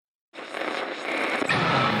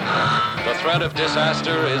threat of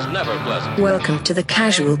disaster is never pleasant. Welcome to the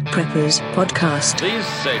Casual Preppers Podcast. These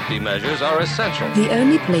safety measures are essential. The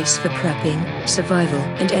only place for prepping, survival,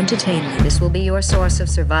 and entertainment. This will be your source of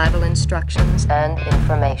survival instructions and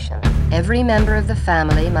information. Every member of the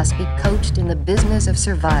family must be coached in the business of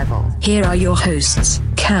survival. Here are your hosts,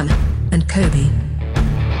 Cam and Kobe.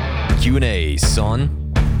 Q&A, son.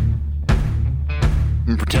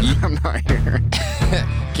 I'm pretending I'm not here.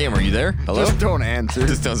 Cam, are you there? Hello? Just don't answer.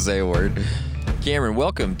 Just don't say a word. Cameron,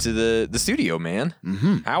 welcome to the studio, man.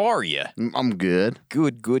 Mm-hmm. How are you? I'm good.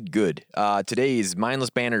 Good. Today is Mindless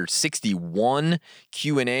Banner 61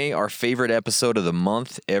 Q&A, our favorite episode of the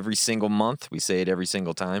month, every single month. We say it every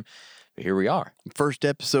single time, but here we are. First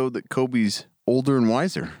episode that Kobe's older and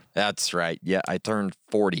wiser. That's right. Yeah, I turned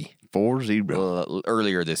 40. 40.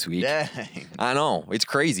 Earlier this week. Dang. I know. It's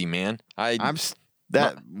crazy, man.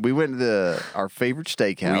 We went to our favorite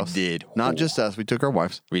steakhouse. We did. Not just us. We took our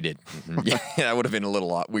wives. We did. Mm-hmm. Yeah, that would have been a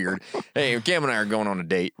lot weird. Hey, Cam and I are going on a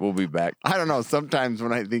date. We'll be back. I don't know. Sometimes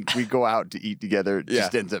when I think we go out to eat together, it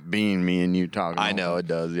just ends up being me and you talking. I know it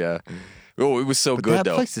does. Yeah. Oh, it was so good that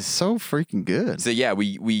though. That place is so freaking good. So yeah,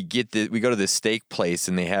 we go to this steak place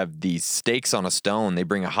and they have these steaks on a stone. They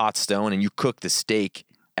bring a hot stone and you cook the steak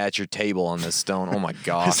at your table on this stone. Oh my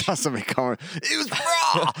gosh! I saw somebody comment. It was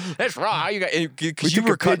raw. That's raw. You got. We took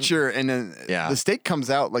a picture and then the steak comes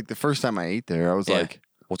out like the first time I ate there. I was like,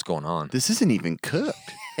 "What's going on? This isn't even cooked."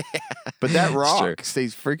 But that rock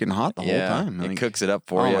stays freaking hot the whole time. It cooks it up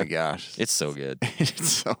for you. Oh my gosh, it's so good. It's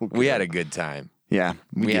so good. We had a good time. Yeah,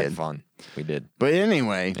 we had fun. We did. But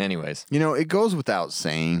anyways, it goes without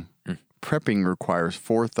saying, prepping requires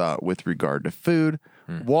forethought with regard to food,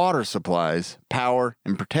 water supplies, power,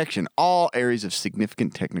 and protection, all areas of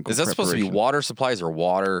significant technical Is that preparation. supposed to be water supplies or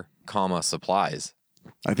water, supplies?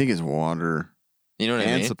 I think it's water. You know what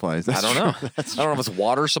I mean? Supplies. I don't know. I don't know if it's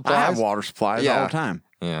water supplies. I have water supplies all the time.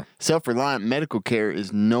 Yeah. Self-reliant medical care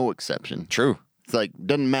is no exception. True. It's like,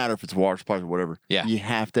 doesn't matter if it's water supplies or whatever. Yeah. You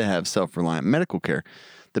have to have self-reliant medical care.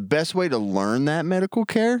 The best way to learn that medical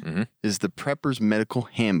care is the Prepper's Medical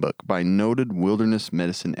Handbook by noted wilderness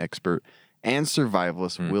medicine expert and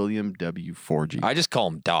survivalist William W. Forgy. I just call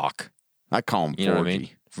him Doc. I call him Forgy. You know what I mean?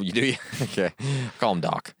 You do? Okay. Call him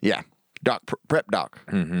Doc. Yeah. Doc, Prep Doc.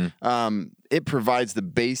 Mm-hmm. It provides the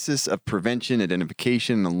basis of prevention,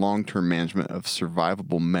 identification, and long-term management of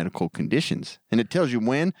survivable medical conditions. And it tells you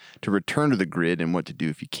when to return to the grid and what to do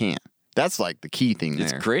if you can't. That's like the key thing there.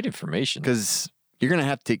 It's great information. Because you're going to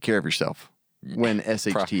have to take care of yourself when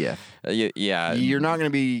SHTF. Yeah. You're not going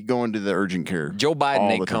to be going to the urgent care. Joe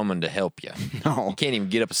Biden ain't coming to help you. No. You can't even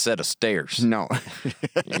get up a set of stairs. No.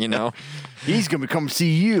 You know? He's going to come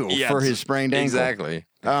see you for his sprained ankle. Exactly.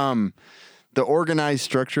 The organized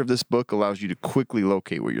structure of this book allows you to quickly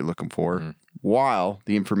locate what you're looking for, while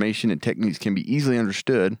the information and techniques can be easily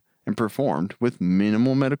understood and performed with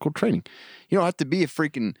minimal medical training. You don't have to be a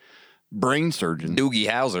freaking brain surgeon. Doogie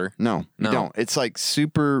Howser. No, you don't. It's like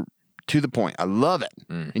super to the point. I love it.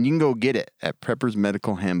 And you can go get it at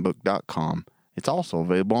preppersmedicalhandbook.com. It's also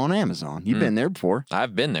available on Amazon. You've been there before.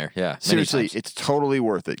 I've been there, yeah. Seriously, it's totally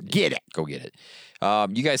worth it. Get it. Go get it.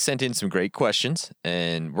 You guys sent in some great questions,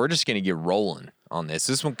 and we're just going to get rolling on this.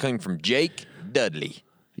 This one came from Jake Dudley.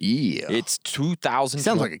 Yeah. It's 2000.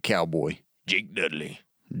 Sounds like a cowboy. Jake Dudley.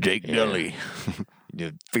 Jake Dudley.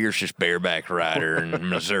 The fiercest bareback rider in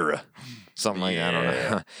Missouri. Something like that. I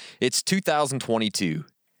don't know. It's 2022.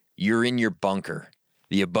 You're in your bunker.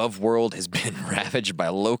 The above world has been ravaged by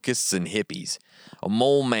locusts and hippies. A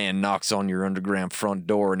mole man knocks on your underground front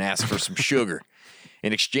door and asks for some sugar.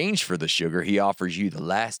 In exchange for the sugar, he offers you the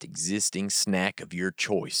last existing snack of your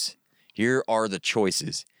choice. Here are the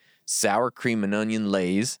choices: sour cream and onion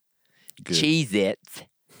Lay's, Cheez-Its,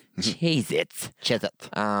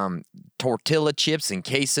 tortilla chips and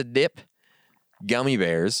queso dip, gummy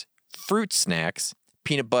bears, fruit snacks,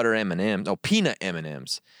 peanut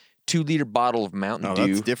M&Ms, 2-liter bottle of Mountain Dew.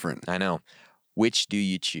 That's different. I know. Which do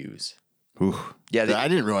you choose? Ooh. Yeah, I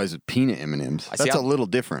didn't realize it peanut M&Ms. That's a little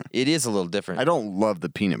different. It is a little different. I don't love the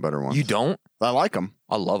peanut butter ones. You don't? I like them.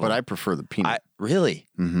 I love them. But I prefer the peanut. Really?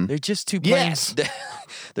 Mm-hmm. They're just too plain. Yes.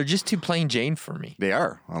 They're just too plain Jane for me. They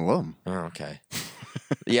are. I love them. Oh, okay.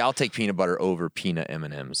 Yeah, I'll take peanut butter over peanut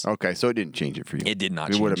M&Ms. Okay, so it didn't change it for you. It did not.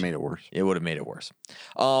 It would have made it worse. It would have made it worse.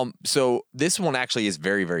 So this one actually is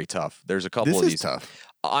very, very tough. There's a couple of these. This is tough.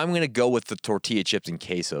 I'm going to go with the tortilla chips and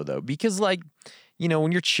queso, though, because, like, you know,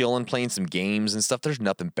 when you're chilling, playing some games and stuff, there's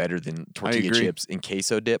nothing better than tortilla chips and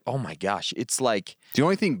queso dip. Oh, my gosh. It's like... The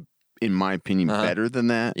only thing, in my opinion, better than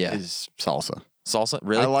that is salsa. Salsa?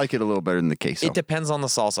 Really? I like it a little better than the queso. It depends on the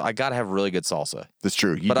salsa. I gotta have really good salsa. That's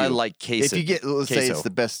true. You But I do. like queso. If you get, let's say queso. it's the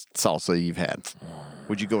best salsa you've had,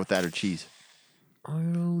 would you go with that or cheese? I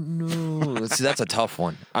don't know. See, that's a tough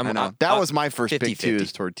one. I know. That was my first pick too, 50-50.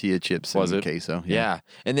 is tortilla chips Was and it? queso. Yeah.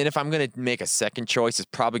 And then if I'm gonna make a second choice, it's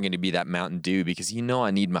probably gonna be that Mountain Dew because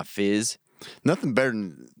I need my fizz. Nothing better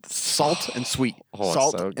than salt and sweet. Oh,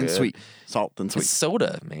 Salt so and good. sweet. Salt and sweet. It's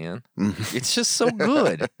soda, man. It's just so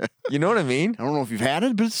good. You know what I mean? I don't know if you've had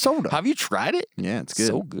it, but it's soda. Have you tried it? Yeah, it's good.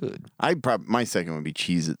 So good. My second would be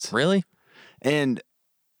Cheez-Its. Really? And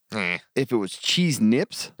if it was cheese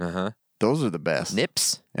nips, Uh-huh. those are the best.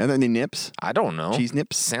 Nips? Are they nips? I don't know. Cheese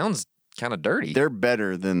nips? Sounds kind of dirty. They're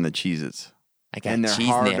better than the Cheez-Its. I got And they're cheese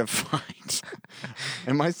hard to nips. find.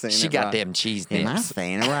 Am I saying She it got right? them cheese Am I nips.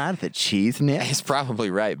 saying it right? The cheese nips? It's probably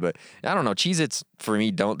right, but I don't know. Cheez-Its for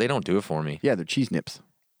me don't do it for me. Yeah, they're cheese nips.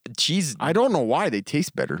 I don't know why they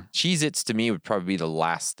taste better. Cheez-Its to me would probably be the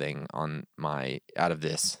last thing on my out of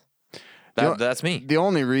this. You know, That's me. The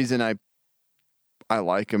only reason I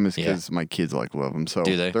like them is Yeah. because my kids love them. So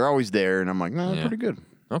Do they? they're always there, and I'm like, no, they're Yeah. pretty good.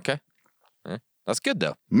 Okay. That's good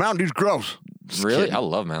though. Mountain Dew's gross. Just Really? kidding. I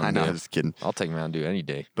love Mountain I know, Dew. just kidding. I'll take Mountain Dew any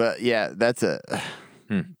day. But yeah, that's a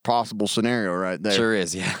possible scenario right there. Sure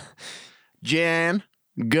is, yeah. Jan,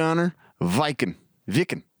 Gunner, Viking.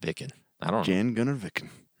 Vicken. I don't know. Jan, Gunner, Vicken.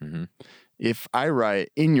 Mm-hmm. If I write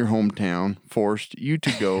in your hometown, forced you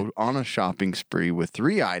to go on a shopping spree with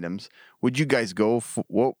 3 items, would you guys go for,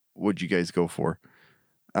 what would you guys go for?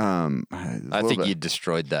 I think you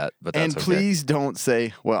destroyed that, but that's And okay. please don't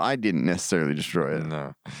say, well, I didn't necessarily destroy it.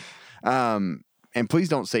 No. And please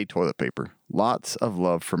don't say toilet paper. Lots of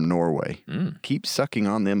love from Norway. Keep sucking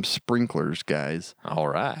on them sprinklers, guys. All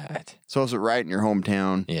right. So is it right in your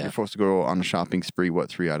hometown? Yeah. You're supposed to go on a shopping spree. What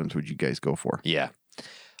 3 items would you guys go for? Yeah.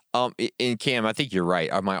 And Cam, I think you're right.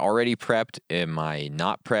 Am I already prepped? Am I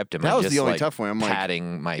not prepped? Am That I was just the only like tough one. I'm like-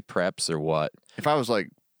 padding my preps or what? If I was like,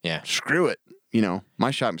 Yeah. screw it,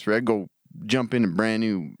 my shopping spree, I'd go jump in a brand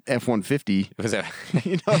new F-150. Was that?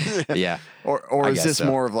 You know? Yeah. Or I is guess this so.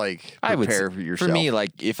 more of like I would prepare say- for yourself? For me,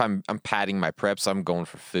 like if I'm padding my preps, I'm going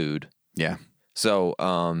for food. yeah. So,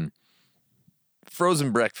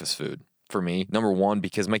 frozen breakfast food for me, number one,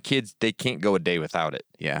 because my kids, they can't go a day without it.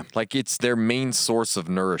 Yeah. Like it's their main source of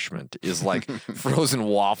nourishment is like frozen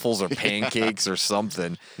waffles or pancakes or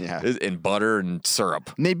something. Yeah. And butter and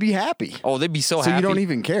syrup. And they'd be happy. Oh, they'd be so So happy. you don't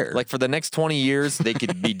even care. Like for the next 20 years, they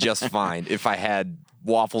could be just fine if I had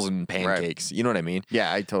waffles and pancakes. You know what I mean?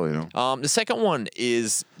 Yeah, I totally know. The second one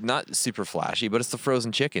is not super flashy, but it's the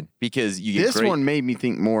frozen chicken because you get This great- one made me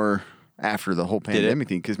think more after the whole pandemic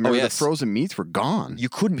thing because remember yes. the frozen meats were gone. You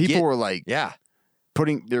couldn't People get- were like Yeah.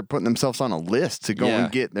 they're putting themselves on a list to go Yeah.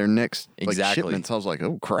 and get their next Exactly. shipments. I was like,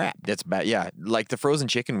 oh crap. That's bad. Yeah. Like the frozen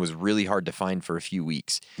chicken was really hard to find for a few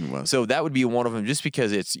weeks. It was. So that would be one of them just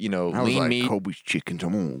because it's, I was lean like, meat. Kobe's chickens.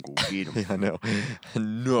 I'm gonna go get them. I know.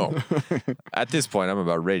 No. At this point, I'm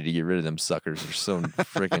about ready to get rid of them suckers. They're so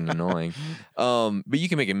freaking annoying. But you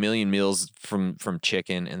can make a million meals from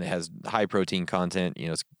chicken, and it has high protein content.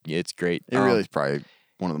 It's great. It really is probably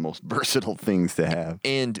one of the most versatile things to have.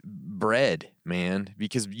 And bread, man,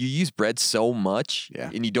 because you use bread so much,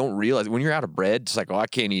 Yeah. and you don't realize when you're out of bread. It's like, oh, I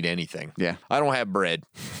can't eat anything. Yeah. I don't have bread.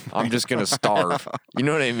 I'm just gonna starve. You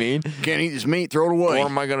know what I mean? Can't eat this meat. Throw it away.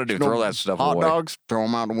 What am I gonna do? No Throw that stuff hot away? dogs. Throw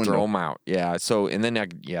them out the window. Throw them out. Yeah. So and then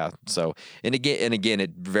So and again,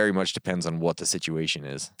 it very much depends on what the situation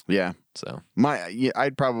is. Yeah. So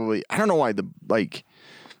I'd probably. I don't know why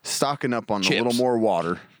stocking up on Chips. a little more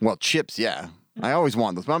water. Well, chips. Yeah. I always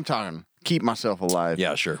want those, but I'm talking keep myself alive.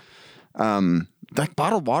 yeah, sure. That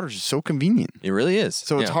bottled water is just so convenient. It really is.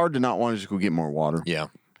 So it's Yeah. hard to not want to just go get more water. Yeah.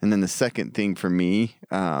 And then the second thing for me,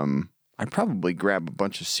 I'd probably grab a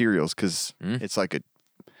bunch of cereals because it's like a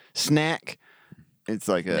snack. It's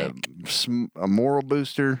like a moral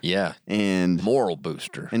booster. Yeah. And Moral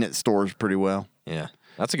booster. it stores pretty well. Yeah.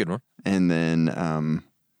 That's a good one. And then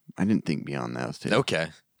I didn't think beyond those two. Okay.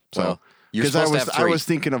 So Well, you're because supposed to have I three. was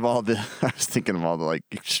thinking of all the like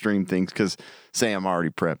extreme things because say I'm already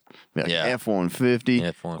prepped. Like Yeah. F-150.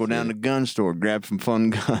 F-150. Go down to the gun store, grab some fun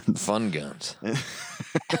guns. Fun guns.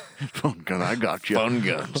 Fun gun, I got you. Fun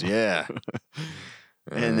guns. Yeah.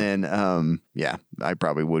 And then I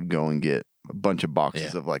probably would go and get a bunch of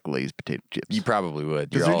boxes Yeah. of like Lay's potato chips. You probably would.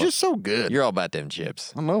 Because they're just so good. You're all about them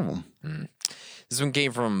chips. I love them. This one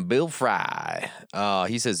came from Bill Fry.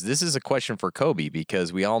 He says, this is a question for Kobe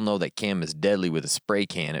because we all know that Cam is deadly with a spray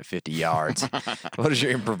can at 50 yards. What is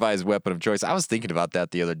your improvised weapon of choice? I was thinking about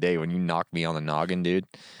that the other day when you knocked me on the noggin, dude.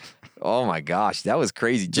 Oh my gosh, that was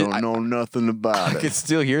crazy. Don't know nothing about I it. could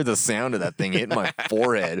still hear the sound of that thing hitting my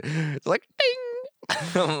forehead. It's like, ding.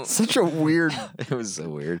 Such a weird. It was so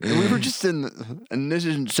weird. We were just and this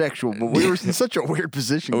isn't sexual, but we were in such a weird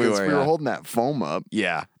position because we were holding that foam up.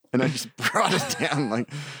 Yeah. And I just brought it down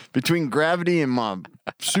like between gravity and my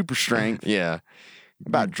super strength. Yeah.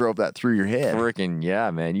 About drove that through your head. Freaking yeah,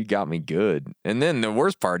 man, you got me good. And then the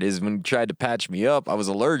worst part is when you tried to patch me up, I was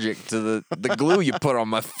allergic to the glue you put on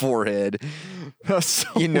my forehead. That's so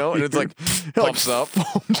And it's like weird. puffs up.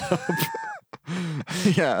 Foamed up.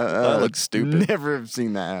 Yeah, I look stupid. Never have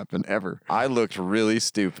seen that happen ever. I looked really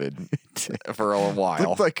stupid for a while.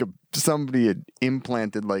 Looked like somebody had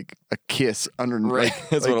implanted like a kiss underneath. Right.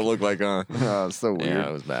 That's what it looked like, huh? Oh, so weird. Yeah,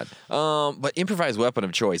 it was bad. But improvised weapon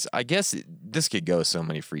of choice. I guess this could go so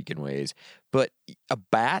many freaking ways. But a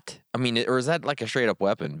bat? I mean, or is that like a straight up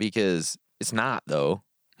weapon? Because it's not, though.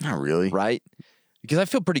 Not really. Right? Because I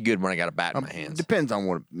feel pretty good when I got a bat in my hands. Depends on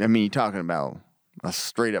what. I mean, you talking about a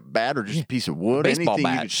straight up bat or just a piece of wood? Baseball Anything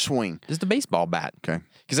bat. you could swing. Just a baseball bat. Okay.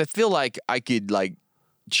 Because I feel like I could like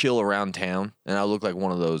chill around town and I look like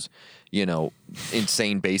one of those,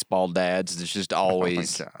 insane baseball dads that's just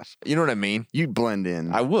always. Oh my gosh. You know what I mean? You'd blend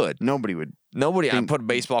in. I would. Nobody would. I'd put a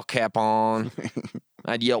baseball cap on.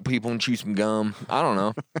 I'd yell at people and chew some gum. I don't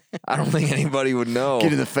know. I don't think anybody would know.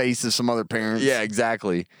 Get in the face of some other parents. Yeah,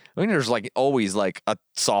 exactly. I mean, there's like always like a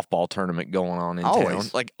softball tournament going on in town.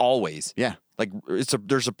 Always. Like always. Yeah. Like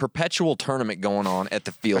there's a perpetual tournament going on at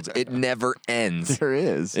the fields. It never ends. There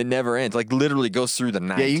is. It never ends. Like literally goes through the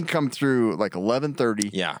night. Yeah, you can come through like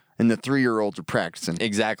 11:30. Yeah. And the 3-year-olds are practicing.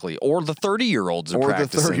 Exactly. Or the 30-year-olds are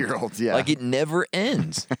practicing. Or the 30-year-olds, yeah. Like it never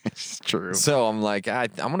ends. It's true. So I'm like, I'm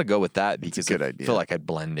going to go with that because good I idea. feel like I'd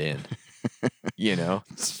blend in.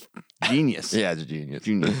 Genius. Yeah, it's a genius.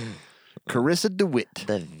 Genius. Carissa DeWitt.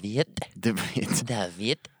 DeWitt.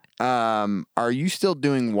 DeWitt. Are you still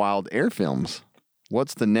doing Wild Air films?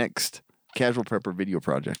 What's the next Casual Prepper video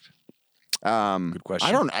project? Good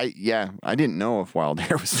question. I didn't know if Wild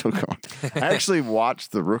Air was still going. I actually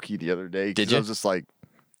watched The Rookie the other day. Did you? I was just like,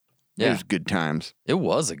 it Yeah. was good times. It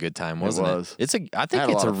was a good time, wasn't it? was. I I think had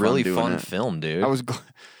a it's lot a of fun really doing fun it. film, dude. I was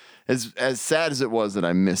as sad as it was that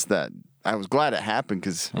I missed that. I was glad it happened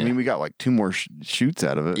because I mean we got like 2 more shoots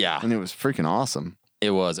out of it. Yeah. and it was freaking awesome.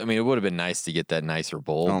 It was. I mean, it would have been nice to get that nicer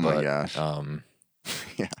bowl. Oh, my but, gosh.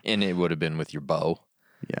 Yeah. And it would have been with your bow.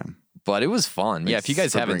 Yeah, But it was fun. Yeah, if you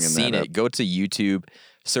guys for haven't bringing seen that it, go to YouTube,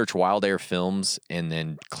 search Wild Air Films, and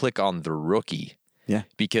then click on The Rookie. yeah,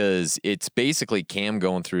 Because it's basically Cam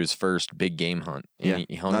going through his first big game hunt. yeah. And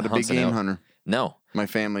he Not a big hunts an game elk. hunter. No. My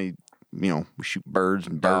family, we shoot birds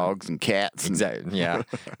and dogs and cats. And, Exactly. Yeah.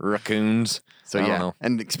 Raccoons. So I don't yeah, know.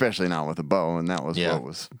 and especially not with a bow, and that was Yeah. what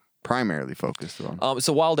was primarily focused on.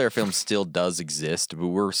 So Wild Air Films still does exist, but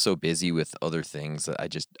we're so busy with other things that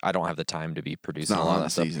I don't have the time to be It's producing not a lot on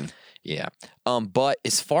of that season. stuff. Yeah. But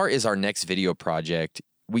as far as our next video project,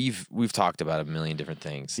 we've talked about a million different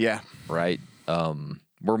things. Yeah, Right.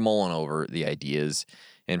 We're mulling over the ideas,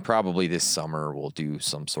 and probably this summer we'll do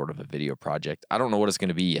some sort of a video project. I don't know what it's going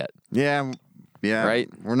to be yet. yeah. Right?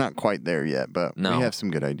 We're not quite there yet, but No. we have some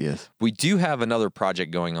good ideas. We do have another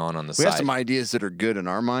project going on the We side. have some ideas that are good in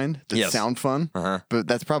our mind that Yes. sound fun, Uh-huh. but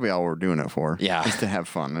that's probably all we're doing it for. Yeah. is to have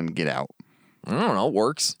fun and get out. I don't know. It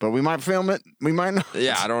works. But we might film it. We might not.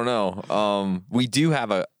 Yeah, I don't know. We do have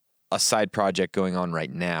a side project going on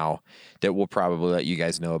right now that we'll probably let you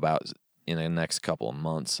guys know about in the next couple of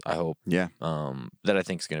months, I hope. Yeah, That I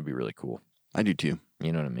think is going to be really cool. I do too.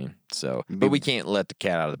 You know what I mean? So, but we can't let the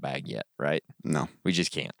cat out of the bag yet, right? No, We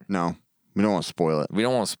just can't. no, we don't want to spoil it. We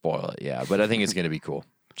don't want to spoil it, yeah, but I think it's going to be cool.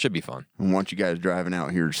 Should be fun. We want you guys driving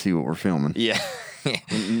out here to see what we're filming. Yeah. We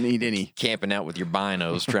don't need any. Camping out with your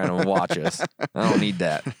binos trying to watch us. I don't need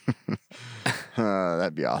that.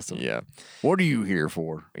 That'd be awesome. Yeah. What are you here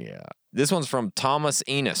for? Yeah. This one's from Thomas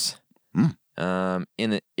Enos. Hmm.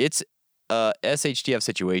 It's a SHTF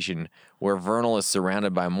situation where Vernal is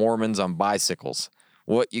surrounded by Mormons on bicycles.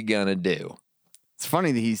 What you gonna do? It's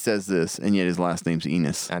funny that he says this, and yet his last name's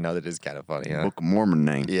Enos. I know that is kind of funny, huh? Book of Mormon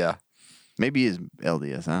name. Yeah. Maybe his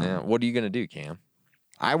LDS. I don't Yeah. know. What are you gonna do, Cam?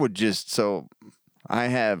 I would I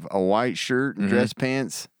have a white shirt and dress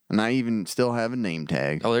pants, and I even still have a name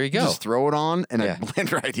tag. Mm-hmm. Oh, there you go. Just throw it on, and Yeah. I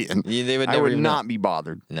blend right in. Yeah, they would I never would even not be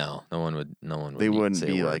bothered. know. No one would. They wouldn't say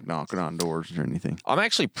a be word. like knocking on doors or anything. I'm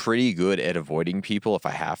actually pretty good at avoiding people if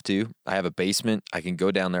I have to. I have a basement. I can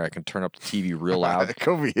go down there. I can turn up the TV real loud.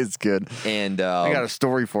 Kobe is good. And I got a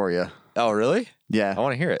story for you. oh, really? Yeah. I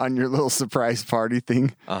want to hear it. On your little surprise party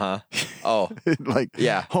thing. Oh, Like,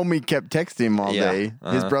 Yeah. homie kept texting him all Yeah. day,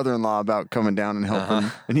 his brother-in-law, about coming down and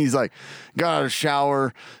helping. And he's like, got a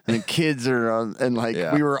shower, and the kids are, and like,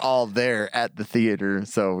 Yeah. we were all there at the theater.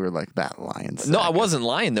 So we were like, that lying sack. no, I wasn't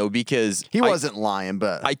lying though, because He wasn't lying,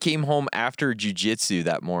 but I came home after jujitsu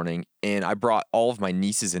that morning, and I brought all of my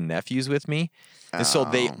nieces and nephews with me, and so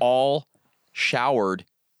they all showered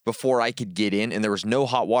before I could get in, and there was no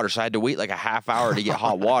hot water, so I had to wait like a half hour to get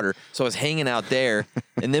hot water. So I was hanging out there,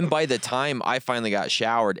 and then by the time I finally got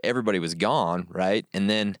showered, everybody was gone, right? And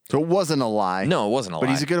then so it wasn't a lie. no, it wasn't a but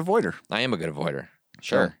lie. he's a good avoider. I am a good avoider,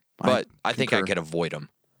 sure, I but I think I concur. could avoid them.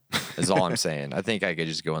 Is all I'm saying. I think I could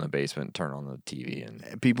just go in the basement, turn on the TV,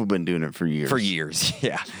 and People been doing it for years. for years,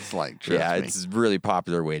 yeah, It's like, trust yeah, me. it's a really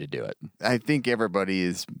popular way to do it. I think everybody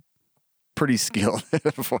is pretty skilled at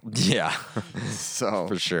avoiding. Yeah, So,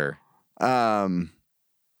 for sure.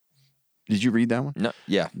 did you read that one? No,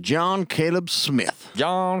 yeah. John Caleb Smith.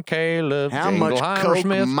 John Caleb How much Jingleheimer Coke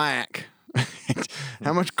Smith. Mac?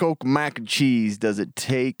 How much Coke mac and cheese does it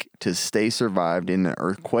take to stay survived in an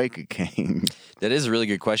earthquake came? That is a really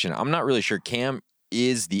good question. I'm not really sure. Cam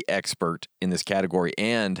is the expert in this category,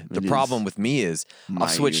 and the It problem is with me is my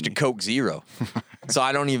I've switched uni. to Coke Zero, so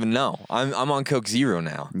I don't even know. I'm on Coke Zero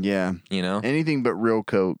now. Yeah. You know, Anything but real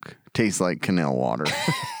Coke tastes like canal water.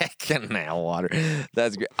 canal water.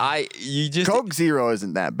 That's great. You just Coke Zero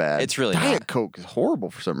isn't that bad. It's really Diet not. Coke is horrible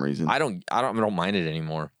for some reason. I don't mind it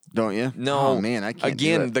anymore. Don't you? No, Oh man, I can't.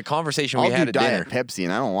 Again, do it. the conversation I'll we had do at Diet dinner. Pepsi,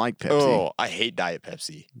 and I don't like Pepsi. Oh, I hate Diet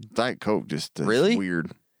Pepsi. Diet Coke just is Really?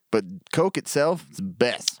 weird. But Coke itself, it's the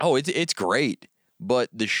best. Oh, it's great, but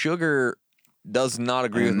the sugar does not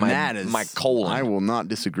agree with And that is my colon. I will not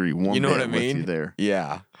disagree one You know bit what I with mean? you there.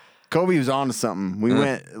 Yeah. Kobe was on to something. We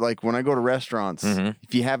went, like, when I go to restaurants,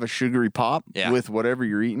 if you have a sugary pop Yeah. with whatever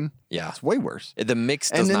you're eating, Yeah. it's way worse. The mix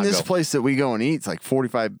does And then not this go. place that we go and eat, it's like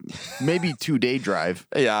 45, maybe 2-day drive.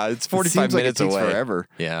 Yeah, it's It 45 seems like minutes it takes away. forever.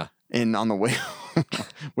 Yeah. And on the way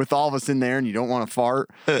with all of us in there and you don't want to fart,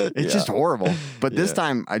 it's just horrible. But this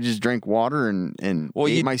time I just drank water and Well,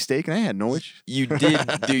 ate you- my steak and I had no itch. You did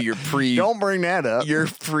do your Don't bring that up.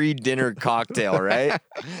 pre-dinner cocktail, right?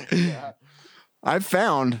 I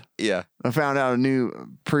found Yeah. out a new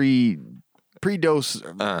pre-dose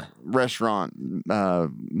restaurant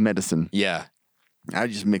medicine. Yeah. I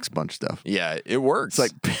just mix a bunch of stuff. Yeah, it works.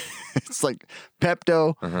 It's like it's like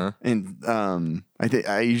Pepto Uh-huh. and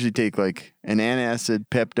I usually take like an antacid,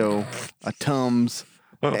 Pepto, a Tums,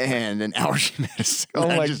 and an allergy medicine. Oh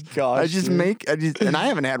my gosh, I just dude. and I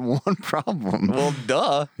haven't had one problem. well,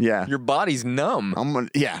 duh. Yeah. Your body's numb. I'm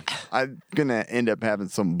gonna end up having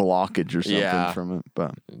some blockage or something Yeah. from it.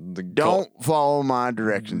 But The don't follow my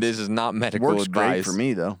directions. This is not medical Works advice. great for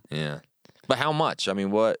me though. Yeah. But how much? I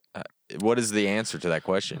mean, what is the answer to that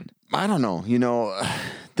question? I don't know. You know,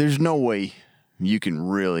 there's no way you can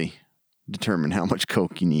really determine how much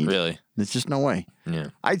Coke you need. Really? There's just no way. Yeah.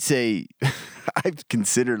 I'd say I've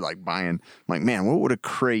considered like buying, like, man, what would a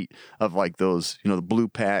crate of like those, you know, the blue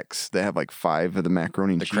packs that have like 5 of the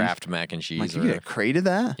macaroni and The cheese? Kraft mac and Like, cheese. you or get a crate of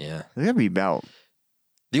that? yeah. They gotta be about,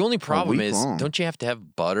 The only problem week is, long. don't you have to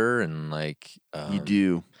have butter and like? you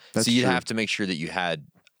do. That's so you'd true. have to make sure that you had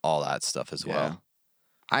all that stuff as Yeah. well.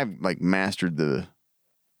 I've like mastered the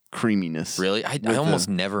creaminess. Really? I with almost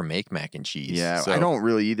the- never make mac and cheese. Yeah, so- I don't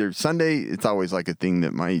really either. Sunday, it's always like a thing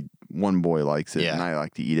that my one boy likes it, Yeah. and I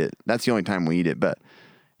like to eat it. That's the only time we eat it, but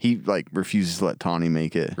he like refuses to let Tawny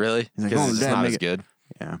make it. Really? He's like, Because "Oh, it's Dad, not make as it." good.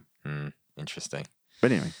 Yeah. Interesting.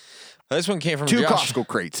 But anyway, This one came from 2 Josh. Costco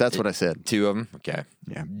crates. That's what I said. 2 of them. Okay.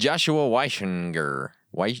 Yeah. Joshua Weishinger.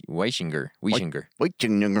 Weishinger.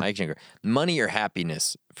 Money or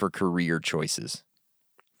happiness for career choices.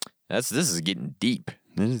 This is getting deep.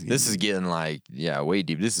 This is getting like, way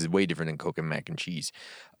deep. This is way different than Coke and mac and cheese.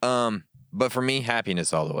 But for me,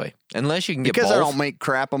 happiness all the way. Unless you can get because both. I don't make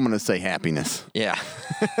crap. I'm gonna say happiness. Yeah.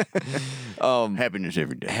 Happiness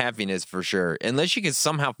every day. Happiness for sure. Unless you can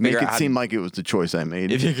somehow Make figure it out seem like it was the choice I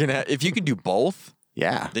made. if you can do both,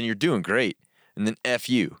 yeah. then you're doing great. And then F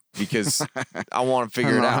you because I want to I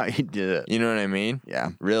figure don't it know how out. you did it. You know what I mean?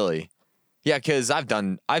 Yeah. Really? Yeah, because I've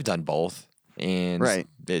done both, and Right.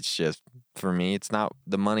 it's just for me, it's not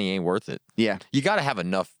the money ain't worth it. Yeah. You got to have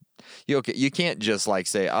enough. You can't just like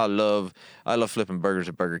say I love flipping burgers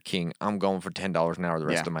at Burger King. I'm going for $10 an hour the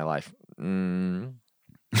rest Yeah. of my life.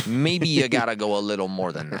 Maybe you got to go a little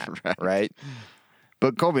more than that, right?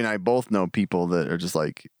 But Colby and I both know people that are just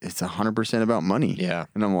like, it's 100% about money. Yeah.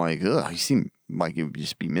 And I'm like, ugh, you seem like it would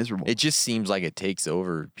just be miserable. It just seems like it takes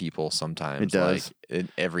over people sometimes. It does. Like, in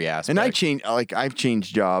every aspect. And I've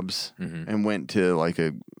changed jobs and went to like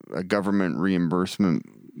a government reimbursement,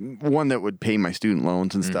 one that would pay my student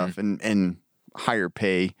loans and stuff, and higher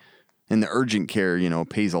pay. And the urgent care,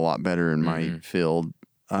 pays a lot better in my field.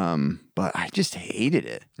 But I just hated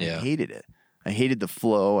it. Yeah. I hated it. I hated the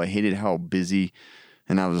flow. I hated how busy.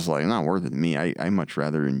 And I was just like, not worth it to me. I much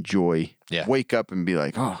rather enjoy, wake up and be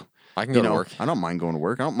like, oh, I can go to work. I don't mind going to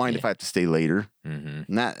work. I don't mind if I have to stay later.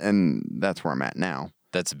 And that's where I'm at now.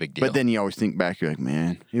 That's a big deal. But then you always think back, you're like,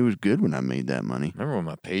 man, it was good when I made that money. Remember when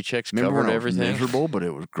my paychecks Remember covered when I was everything? miserable, but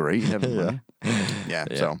it was great having money. Yeah,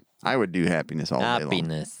 so I would do happiness all day long.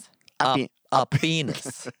 Happiness.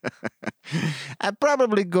 Happiness. I'd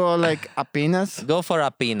probably go like happiness. Go for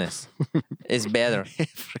happiness. It's better.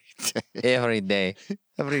 Every day.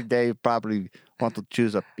 Every day you probably want to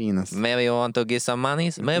choose a penis. Maybe you want to get some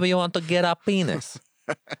money. Maybe you want to get a penis.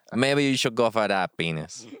 Maybe you should go for that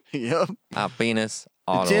penis. Yep. A penis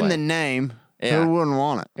all It's the in way. the name. Yeah. Who wouldn't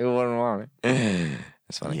want it? Who wouldn't want it?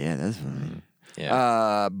 That's funny. Yeah, that's funny.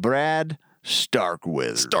 Yeah. Brad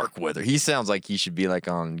Starkweather. Starkweather. He sounds like he should be like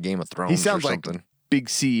on Game of Thrones He sounds or like something. big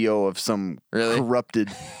CEO of some Really? corrupted,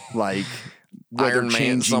 like, Iron Man,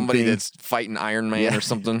 weather-changing somebody thing. that's fighting Iron Man or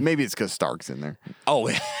something. Maybe it's because Stark's in there. Oh,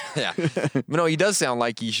 yeah. But no, he does sound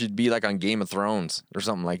like he should be like on Game of Thrones or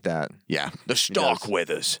something like that. Yeah. The he does.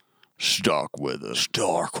 Starkweathers. Starkweather.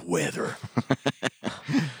 Starkweather.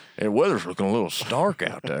 Hey, weather's looking a little stark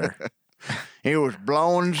out there. It was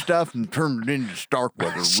blowing stuff and turned it into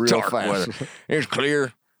Starkweather real Starkweather. fast. It was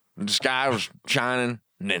clear. The sky was shining.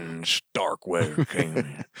 And then Starkweather came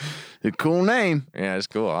in. A cool name. Yeah, it's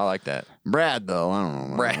cool. I like that. Brad, though. I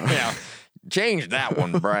don't know. Brad. Yeah. Change that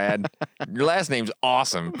one, Brad. Your last name's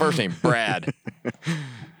awesome. First name, Brad.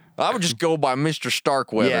 I would just go by Mr.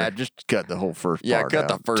 Starkweather. Yeah, just cut the whole first Yeah, part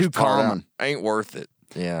cut out. the first Too part common. out. Ain't worth it.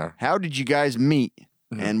 Yeah. How did you guys meet?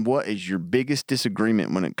 And what is your biggest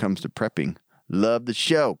disagreement when it comes to prepping? Love the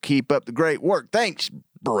show. Keep up the great work. Thanks,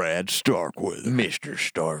 Brad Starkweather. Mr.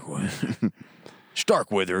 Starkweather.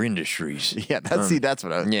 Starkweather Industries. Yeah, that's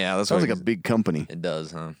what I. Yeah, that's sounds what like a big company. It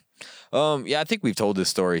does, huh? Yeah, I think we've told this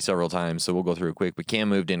story several times, so we'll go through it quick. But Cam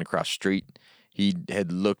moved in across the street. He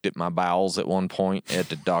had looked at my bowels at one point at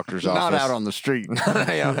the doctor's office. Not out on the street.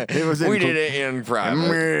 Yeah, It was we in did it in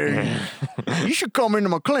private. You should come into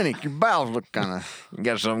my clinic. Your bowels look kind of You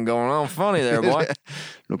got something going on funny there, boy.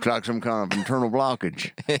 looks like some kind of internal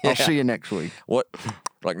blockage. I'll see you next week. What?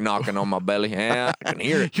 Like knocking on my belly? Yeah, I can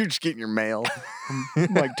hear it. You're just getting your mail,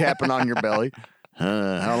 like tapping on your belly.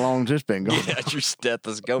 How long's this been going? That's your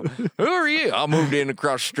stethoscope. Who are you? I moved in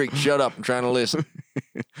across the street. Shut up. I'm trying to listen.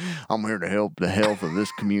 I'm here to help the health of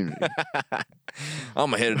this community.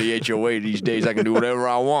 I'm ahead of the HOA these days. I can do whatever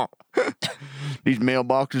I want. These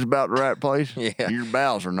mailboxes about the right place? Yeah. Your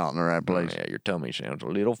bowels are not in the right place. Yeah, your tummy sounds a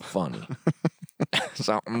little funny.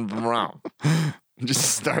 Something's wrong.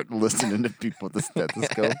 Just start listening to people with a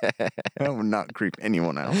stethoscope. That would not creep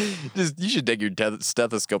anyone out. You should take your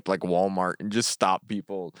stethoscope like Walmart and just stop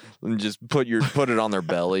people and just put it on their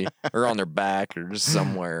belly or on their back or just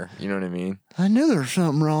somewhere. You know what I mean? I knew there was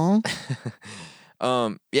something wrong.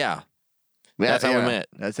 Yeah. That's how we met.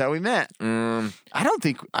 That's how we met. Mm, I don't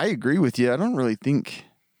think I agree with you. I don't really think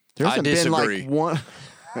there hasn't been disagree. like one.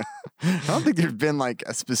 I don't think there's been like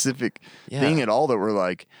a specific thing at all that we're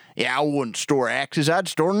like, yeah, I wouldn't store axes. I'd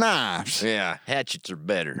store knives. yeah. Hatchets are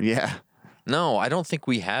better. Yeah. No, I don't think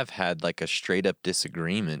we have had like a straight up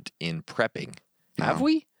disagreement in prepping. Have No.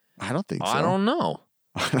 we? I don't think so. I don't know.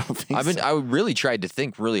 I don't think so. I really tried to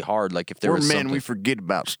think really hard. Like if there We're was men, something. we forget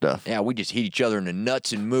about stuff. Yeah, we just hit each other in the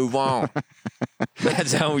nuts and move on.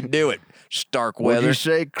 That's how we do it. What'd Starkweather. you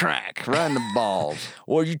say? Crack. Right in the balls.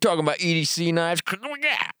 What are you talking about? EDC knives?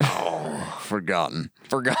 Forgotten.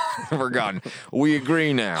 Forgotten. We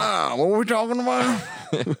agree now. What were we talking about?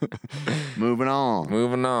 Moving on.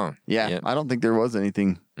 Moving on. Yeah, Yep. I don't think there was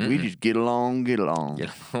anything. We just get along, get along.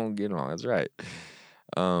 Get along. That's right.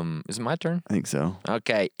 Is it my turn? I think so.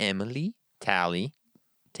 Okay. Emily, Tilly,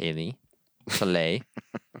 Filet.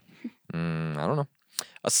 I don't know.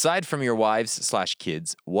 Aside from your wives /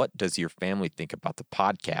 kids, what does your family think about the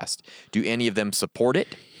podcast? Do any of them support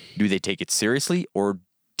it? Do they take it seriously or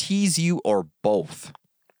tease you or both?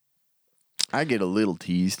 I get a little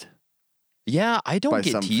teased. Yeah, I don't By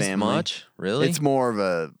get some teased family. much. Really? It's more of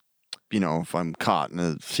a, if I'm caught in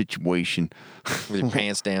a situation. With your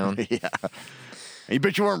pants down. Yeah. You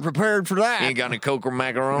bet you weren't prepared for that. You ain't got any Coke or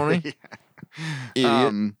macaroni?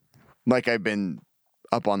 Idiot. Like I've been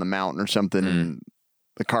up on the mountain or something and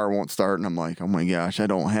the car won't start, and I'm like, oh my gosh, I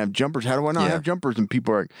don't have jumpers. How do I not have jumpers? And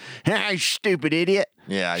people are like, hey, stupid idiot.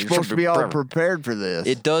 Yeah, you're supposed to be all prepared for this.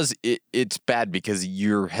 It does. It's bad because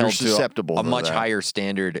you're held susceptible to a much that. higher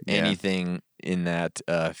standard. Anything in that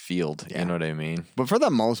field, you know what I mean? But for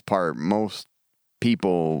the most part, most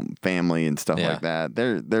people, family, and stuff like that,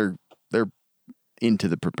 they're into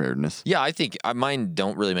the preparedness. Yeah, I think mine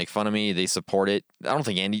don't really make fun of me. They support it. I don't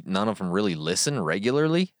think none of them really listen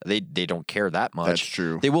regularly. They don't care that much. That's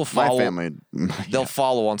true. They will follow. My family, they'll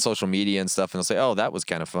follow on social media and stuff, and they'll say, "Oh, that was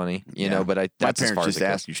kind of funny," you know. But that's my as parents far just as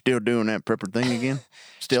ask, "You still doing that prepper thing again?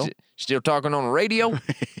 Still? Still talking on the radio?"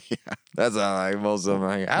 That's how like most of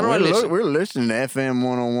them. How do I listen? We're listening to FM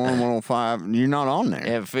 101, 105. And you're not on there.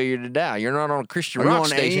 Haven't figured it out. You're not on a Christian Are rock you on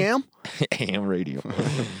station. AM? AM radio.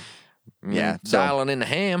 Yeah, so- dialing in the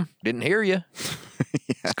ham. Didn't hear you.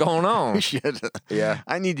 What's going on? Yeah.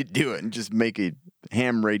 I need to do it and just make a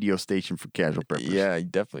ham radio station for casual preppers. Yeah, you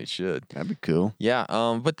definitely should. That'd be cool. Yeah,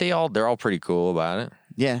 but they're all pretty cool about it.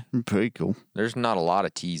 Yeah, pretty cool. There's not a lot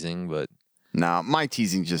of teasing, but Nah, my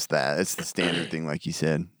teasing's just that. It's the standard thing, like you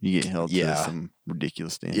said. You get held to some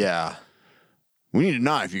ridiculous standard. yeah. We need a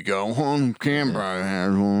knife. You go, Cam probably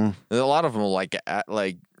has one. A lot of them will like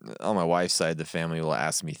on my wife's side, the family will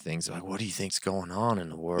ask me things like, "What do you think's going on in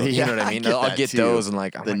the world?" You know what I mean? I'll get those and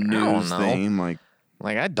like the news thing, like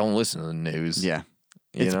I don't listen to the news. Yeah,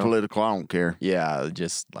 You it's know? political. I don't care. Yeah,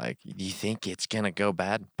 just like, do you think it's gonna go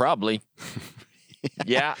bad? Probably.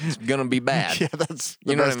 Yeah, it's gonna be bad. Yeah, that's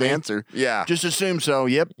the You know best what I mean? answer. Yeah. Just assume so.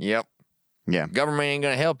 Yep. Yep. Yeah. Government ain't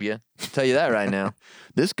gonna help you. I'll tell you that right now.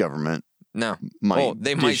 This government No. might.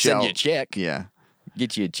 They might dish send you a out- check. Yeah.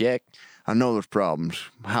 Get you a check. I know there's problems.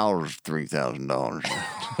 Howler's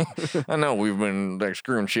 $3,000. I know we've been like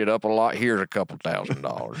screwing shit up a lot. Here's a couple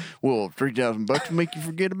 $1,000. Well, $3,000 will make you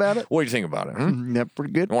forget about it. What do you think about it? That's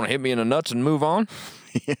pretty good. Want to hit me in the nuts and move on?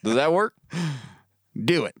 Does that work?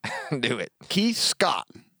 Do it. Do it. Keith Scott.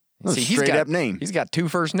 That's See, a straight up name. He's got two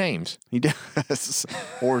first names. He does.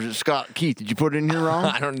 Or is it Scott Keith? Did you put it in here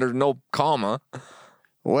wrong? There's no comma.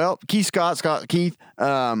 Well, Keith Scott Keith,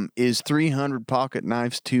 is 300 pocket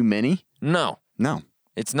knives too many? No, No.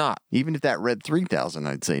 it's not. Even if that read 3,000,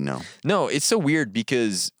 I'd say no. No, it's so weird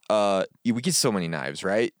because we get so many knives,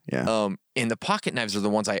 right? Yeah. And the pocket knives are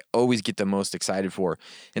the ones I always get the most excited for.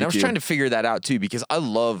 And Me I was too. trying to figure that out too because I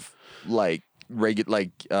love like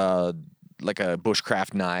a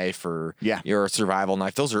bushcraft knife or a survival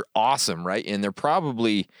knife. Those are awesome, right? And they're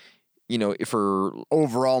probably, for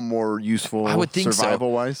Overall, more useful I would think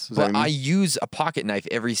survival-wise? so. Is that But what you I mean? use a pocket knife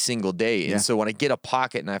every single day. Yeah. And so when I get a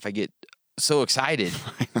pocket knife, I get so excited.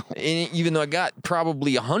 And even though I got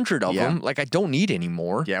probably 100 of them, like I don't need any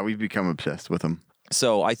more. Yeah, we've become obsessed with them.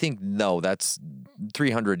 So I think, no, that's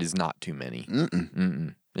 300 is not too many.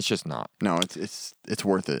 Mm-mm. It's just not. No, it's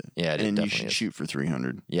worth it. Yeah, it and you definitely should is. shoot for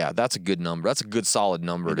 300. Yeah, that's a good number. That's a good solid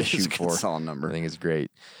number to It is a shoot good for. solid number. I think it's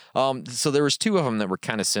great. So there was two of them that were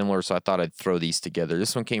kind of similar, so I thought I'd throw these together.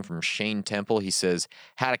 This one came from Shane Temple. He says,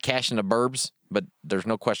 "How to cash in the burbs," but there's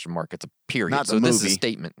no question mark. It's a period. Not the so this is a movie.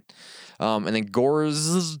 statement. And then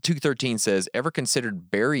Gores 213 says, "Ever considered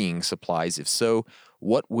burying supplies? If so,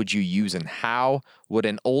 what would you use and how? Would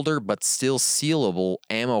an older but still sealable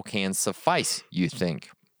ammo can suffice, you think?"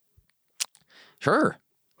 Sure.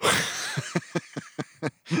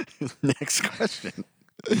 Next question.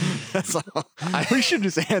 That's all. We should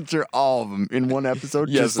just answer all of them in one episode,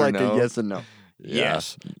 Yes just or like no. a yes and no. Yeah.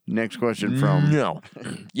 Yes. Next question from No.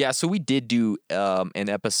 Yeah, so we did do an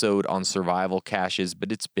episode on survival caches,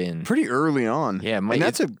 but it's been pretty early on. Yeah, and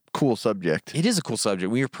that's a cool subject. It is a cool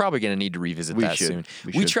subject. We are probably going to need to revisit We that should. soon.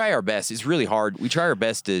 We We should. try our best. It's really hard. We try our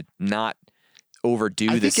best to not overdo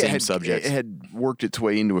I the think same subjects. It had worked its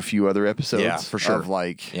way into a few other episodes. Yeah, for sure. Of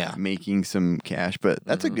like making some cash, but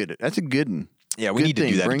that's a good one. Yeah, we Good need to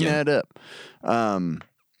thing. do that Bring again. that up.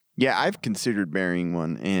 Yeah, I've considered burying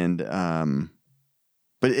one, and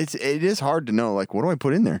but it is hard to know. Like, what do I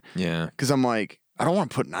put in there? Yeah, Because I'm like, I don't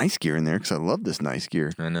want to put nice gear in there because I love this nice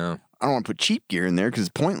gear. I know. I don't want to put cheap gear in there because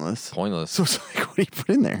it's pointless. Pointless. So it's like, what do you put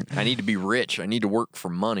in there? I need to be rich. I need to work for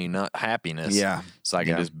money, not happiness. Yeah. So I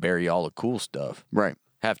can Yeah. just bury all the cool stuff. Right.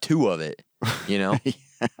 Have two of it, you know?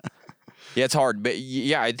 Yeah, it's hard. But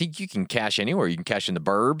yeah, I think you can cash anywhere. You can cash in the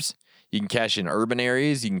burbs. You can cash in urban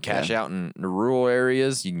areas. You can cash out in the rural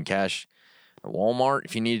areas. You can cash at Walmart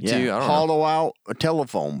if you needed to. I don't know. Hollow out a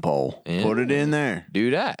telephone pole. Yeah. Put it in there.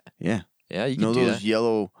 Do that. Yeah. Yeah, you You can know do those that.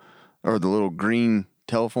 yellow or the little green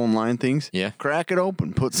telephone line things? Yeah. Crack it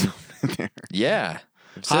open. Put something in there. Yeah.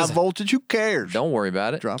 It High says, voltage, who cares? don't worry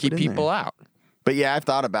about it. Drop Keep it in people there. out. But yeah, I've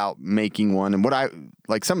thought about making one. And what I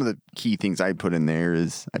like, some of the key things I put in there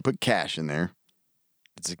is I put cash in there.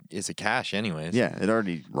 It's a cache, anyways. Yeah, it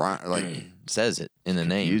already like Says it in the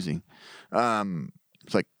name. using.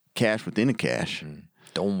 It's like cache within a cache.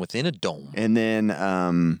 Dome within a dome. And then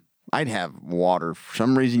I'd have water. For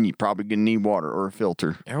some reason, you're probably gonna need water or a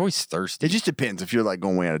filter. They're always thirsty. It just depends. If you're like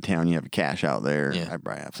going way out of town, you have a cache out there. Yeah. I'd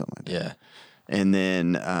probably have something like that. Yeah. And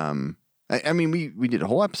then, I mean, we did a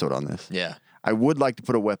whole episode on this. Yeah. I would like to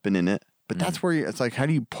put a weapon in it, but that's where it's like, how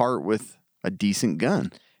do you part with a decent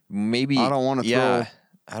gun? Maybe I don't wanna Yeah. throw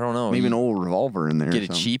I don't know. Maybe You an old revolver in there. get or a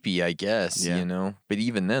something. cheapie, I guess. Yeah. You know. But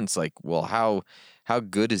even then, it's like, well, how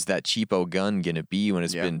good is that cheapo gun gonna be when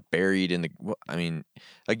it's Yeah. been buried in the? I mean,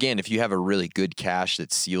 again, if you have a really good cache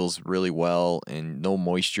that seals really well and no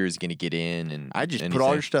moisture is gonna get in, and I just put all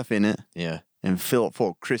your anything. stuff in it Yeah, and fill it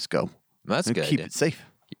full of Crisco. that's and good. keep it safe.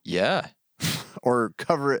 Yeah, Or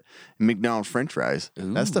cover it in McDonald's French fries.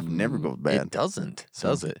 That stuff never goes bad. it doesn't,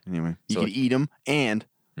 does it? Anyway, you So can it- eat them and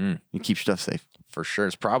you keep stuff safe. For sure,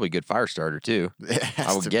 it's probably a good fire starter too. It has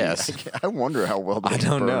I would to be. guess. I wonder how well they I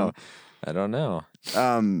don't burn. know. I don't know.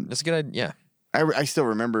 That's a good idea. Yeah. I still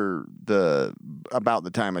remember about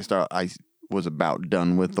the time I was about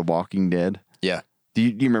done with The Walking Dead. Yeah, Do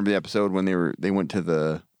you remember the episode when they went to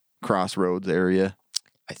the Crossroads area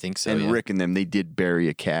I think so. and yeah. Rick and them they did bury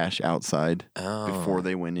a cache outside Oh. before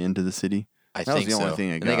they went into the city. I That was think the only so.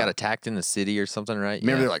 thing I and they got got. attacked in the city or something, right?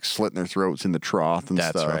 Remember yeah. they're like slitting their throats in the trough and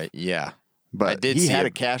That's stuff. right. Yeah. But I did he see had it.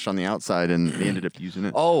 a cache on the outside and they ended up using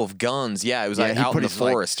it. Oh, of guns. Yeah, it was yeah, like he out put in the his,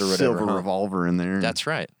 like, forest or whatever. silver huh? revolver in there. That's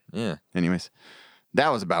right. Yeah. Anyways, that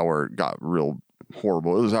was about where it got real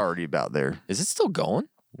horrible. It was already about there. Is it still going?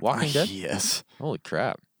 Walking Dead? Yes. Holy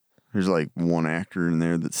crap. There's like one actor in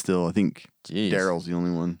there that's still, I think Jeez. Daryl's the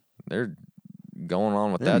only one. They're going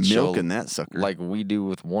on with They're that show milking that sucker. like we do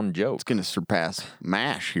with one joke. It's going to surpass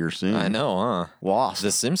MASH here soon. I know, huh? Lost.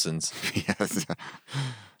 The Simpsons. Yes.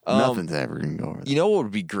 Nothing's ever going to go over that. You know what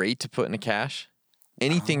would be great to put in a cache?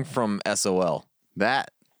 Anything from SOL.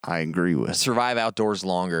 That I agree with. Survive Outdoors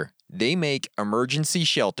Longer. They make emergency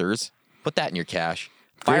shelters. Put that in your cache.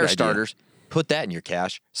 Great Fire idea. starters. Put that in your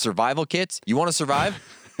cache. Survival kits. You want to survive?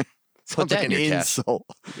 Put Sounds that like in an your cache. insult.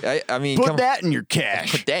 I mean, Put come- that in your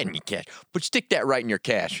cache. Put that in your cache. But stick that right in your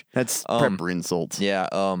cache. That's prepper insults. Yeah.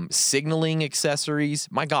 Signaling accessories.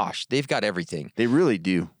 My gosh, they've got everything. They really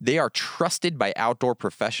do. They are trusted by outdoor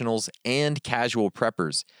professionals and casual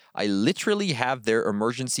preppers. I literally have their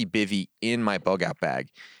emergency bivvy in my bug out bag.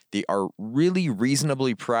 They are really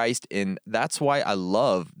reasonably priced, and that's why I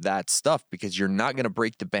love that stuff, because you're not going to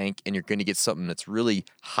break the bank and you're going to get something that's really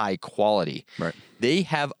high quality. Right. They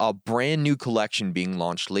have a brand new collection being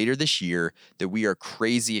launched later this year that we are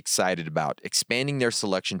crazy excited about, expanding their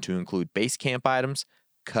selection to include base camp items,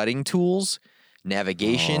 cutting tools,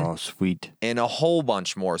 navigation, Oh, sweet. and a whole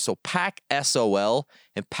bunch more. So pack SOL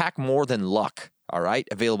and pack more than luck. All right.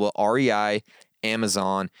 Available at REI,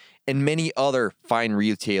 Amazon, and many other fine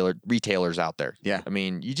retailers out there. Yeah. I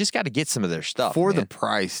mean, you just got to get some of their stuff. For the man.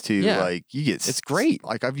 price, too. Yeah. Like, you get. It's great.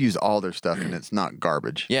 Like, I've used all their stuff and it's not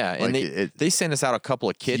garbage. Yeah, and Like, they sent us out a couple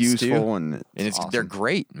of kits useful too. and And awesome. they're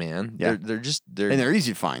great, man. Yeah. They're And they're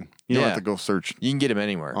easy to find. You don't Yeah. have to go search you can get them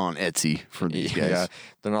anywhere. on Etsy for these guys. Yeah,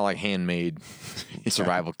 they're not like handmade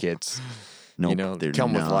survival kits. Nope, you know, they're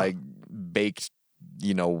come with not. like baked,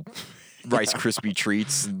 Rice Krispie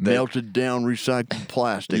treats. that- Melted down recycled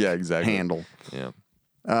plastic Yeah, exactly. handle. Yeah,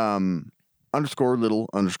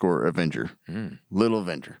 _little_Avenger. Little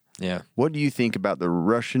Avenger. yeah. What do you think about the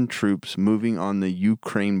Russian troops moving on the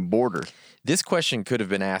Ukraine border? This question could have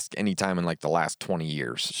been asked anytime in like the last 20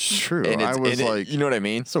 years. True. And I was like, you know what I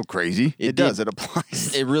mean? so crazy. It does. It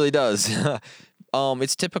applies. It really does.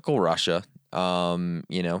 It's typical Russia. They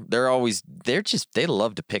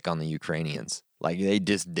love to pick on the Ukrainians. Like they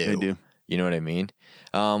just do. They do. You know what I mean?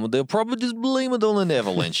 They'll probably just blame it on an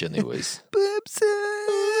avalanche anyways. Perhaps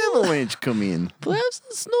avalanche come in. Perhaps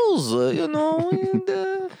the snows, and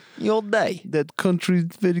your day. That country's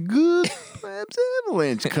very good. Perhaps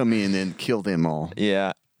avalanche come in and kill them all.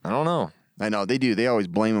 Yeah. I don't know. I know they do. They always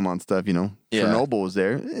blame them on stuff. You know, Yeah. Chernobyl was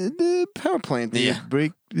there. The power plant didn't Yeah.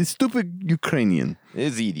 break. The stupid Ukrainian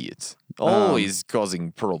It's idiots. Always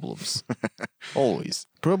causing problems. Always.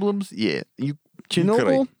 problems. Yeah,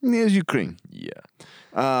 Chernobyl. There's Ukraine. Yeah.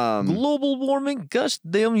 Global warming, gosh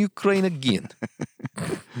damn Ukraine again.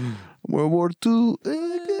 World War II.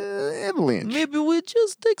 Avalanche. Maybe we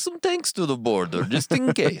just take some tanks to the border just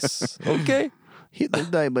in case. Okay? Hitler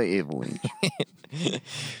died by avalanche. Yeah.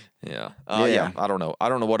 Yeah. Yeah. I don't know. I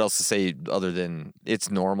don't know what else to say other than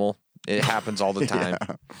it's normal. It happens all the time.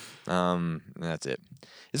 That's it.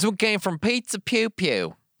 This one came from Pizza Pew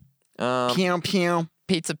Pew. Pew pew.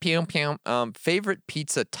 Pizza Pew Pew. Favorite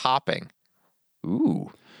pizza topping?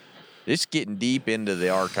 Ooh. It's getting deep into the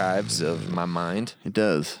archives of my mind. It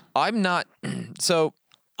does. I'm not, so,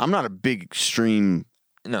 I'm not a big extreme,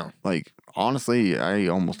 no. like, honestly, I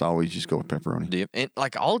almost always just go with pepperoni. And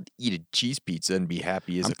like, I'll eat a cheese pizza and be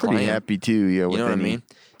happy as I'm a pretty clam. happy too, yeah. You know what I mean?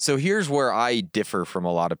 So here's where I differ from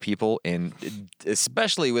a lot of people, and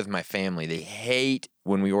especially with my family. They hate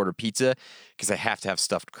when we order pizza because I have to have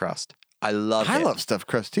stuffed crust. I love it. I love stuffed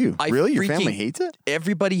crust too. I Really? Your freaking- family hates it?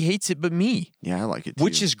 Everybody hates it but me. Yeah, I like it too.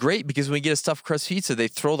 Which is great because when we get a stuffed crust pizza, they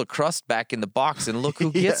throw the crust back in the box and look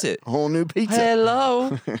who gets Yeah, it. Whole new pizza.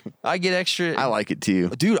 Hello. I get extra. I like it too.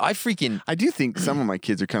 Dude, I freaking, I do think some of my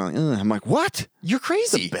kids are kind of like, I'm like, what? you're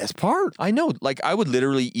crazy. The best part. I know. Like, I would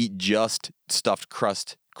literally eat just stuffed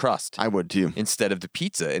crust I would too. instead of the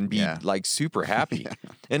pizza and be Yeah. like super happy.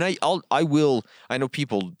 And I know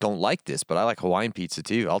people don't like this, but I like Hawaiian pizza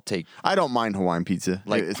too. I'll take, I don't mind Hawaiian pizza.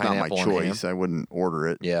 Like It's not my pineapple and choice. I wouldn't order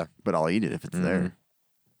it. yeah. But I'll eat it if it's there.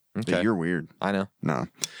 Okay. But you're weird. I know. No.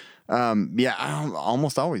 Yeah,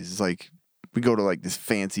 almost always. It's like we go to like this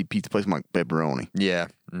fancy pizza place, I'm like pepperoni. Yeah.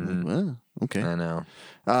 Mhm. Well, okay. I know.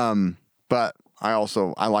 But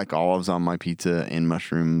I like olives on my pizza and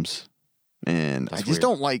mushrooms, and That's I just weird.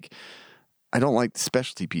 I don't like the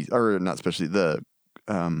specialty pizza, or not specialty. The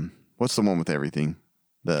what's the one with everything?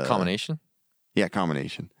 The Combination Yeah,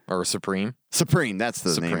 combination. or Supreme. Supreme. That's the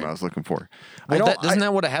name Supreme. I was looking for. Well, isn't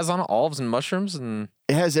that what it has on it? Olives and mushrooms and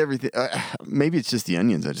It has everything. Maybe it's just the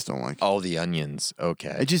onions I just don't like. oh, the onions.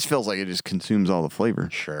 Okay. It just feels like it just consumes all the flavor.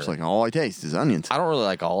 Sure. It's like all I taste is onions. I don't really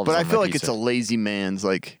like olives. But I on my feel like pizza. it's a lazy man's,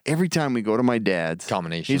 like, every time we go to my dad's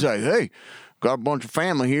Combination. he's like, hey, got a bunch of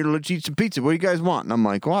family here. Let's eat some pizza. What do you guys want? And I'm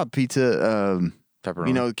like, well, pizza. Pepperoni.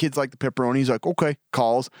 You know, the kids like the pepperoni. He's like, okay,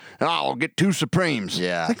 calls. And I'll get 2 Supremes.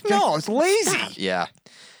 Yeah. Like, no, it's lazy. Yeah.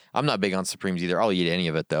 I'm not big on Supremes either. I'll eat any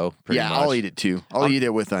of it though. Pretty Yeah, much. I'll eat it too. I'll eat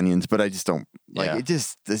it with onions, but I just don't like Yeah. it.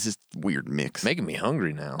 This is weird mix. Making me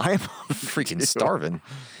hungry now. I am freaking too. starving.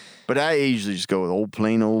 But I usually just go with old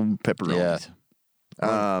plain old pepperonis.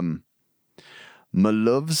 Me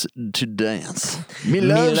loves to dance. Me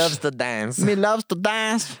loves to dance. Me loves to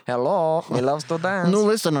dance. Hello. Me loves to dance. No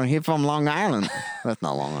listener here from Long Island. That's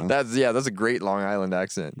not Long Island. That's a great Long Island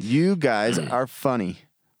accent. You guys are funny.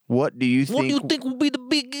 What do you think? What do you think will be the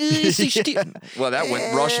biggest? Well, that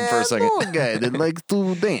went Russian for a second. I know a guy that likes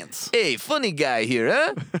to dance. Hey, funny guy here,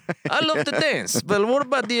 huh? I love to dance. But what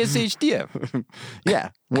about the SHTF? Yeah.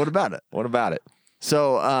 What about it? What about it?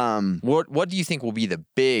 So, What do you think will be the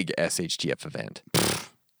big SHTF event?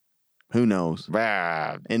 who knows?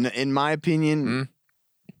 Ah, In my opinion, Hmm?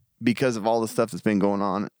 because of all the stuff that's been going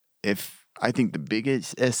on, I think the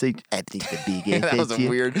biggest I think the biggest that was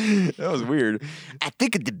weird. That was weird. I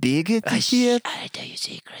think the biggest SHTF. I'll tell you a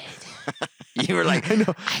secret. You were like, I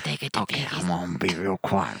think it's the biggest. I'm gonna be real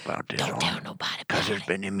quiet about this. Don't tell nobody about There's it.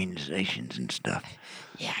 been immunizations and stuff.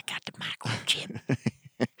 Yeah, I got the microchip.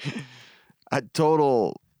 A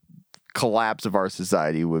total collapse of our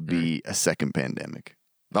society would be a second pandemic.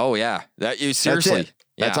 oh yeah, seriously. That's it.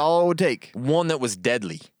 Yeah. That's all it would take. One that was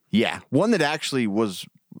deadly. Yeah. One that actually was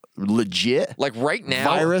legit. Like right now,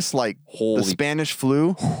 Virus like Holy- the Spanish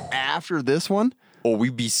flu. After this one, oh,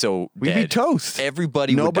 we'd be so we'd dead. be toast.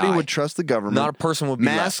 Everybody Nobody would die. would trust the government. Not a person would be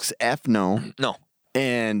Masks, F no. left. No.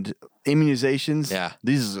 And immunizations. Yeah.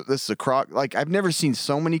 This is a crock. Like I've never seen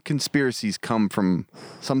so many conspiracies come from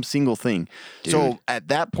some single thing. So Dude. at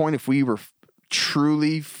that point, if we were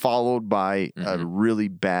truly followed by a really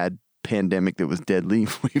bad pandemic that was deadly,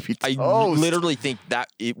 we'd be I toast. literally think that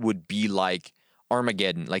it would be like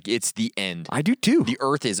Armageddon. Like it's the end. I do too. The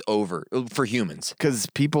earth is over for humans. Because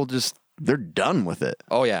people they're done with it.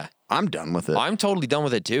 Oh yeah. I'm done with it. I'm totally done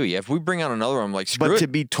with it too. Yeah. If we bring out another one, I'm like, screw But it. to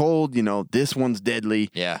be told, this one's deadly,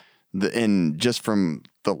 Yeah. and just from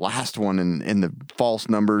the last one and the false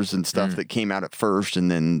numbers and stuff that came out at first, and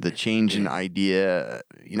then the change in idea.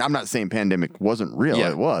 I'm not saying pandemic wasn't real.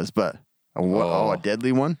 Yeah. It was, but a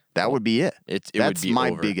deadly one, that would be it. It That's would be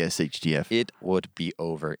my over. big SHTF. It would be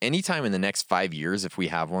over. Anytime in the next 5 years, if we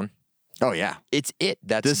have one, Oh yeah, it's it.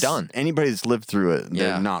 That's done. Anybody that's lived through it, Yeah.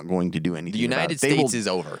 they're not going to do anything. The about United it. They States will- is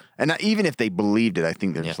over. and even if they believed it, I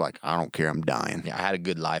think they're Yeah. just like, I don't care, I'm dying. Yeah, I had a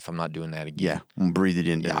good life. I'm not doing that again. Yeah, I'm gonna breathe it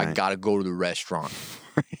in. Yeah, I tonight. gotta go to the restaurant.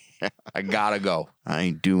 I gotta go. I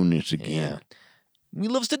ain't doing this Yeah. again. He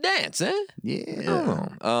loves to dance, eh? Yeah.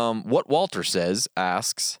 Oh. What Walter says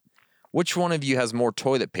asks, which one of you has more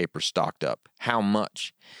toilet paper stocked up? How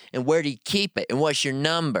much? And where do you keep it? And what's your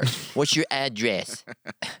number? What's your address?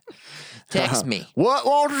 Text me. What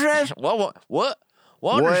Walter says? What? Walter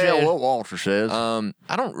Well, says. what Walter says.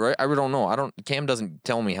 I really don't know. Cam doesn't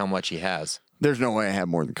tell me how much he has. There's no way I have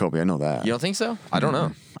more than Kobe. I know that. You don't think so? I don't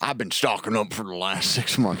know. I've been stocking up for the last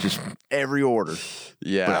 6 months, just every order. But I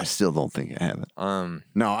Yeah. still don't think I have it.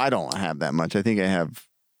 No, I don't have that much. I think I have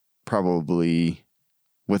probably,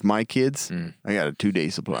 with my kids, I got a 2-day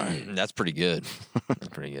supply. That's pretty good. That's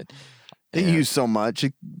pretty good. They use so much.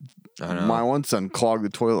 I know. My one son clogged the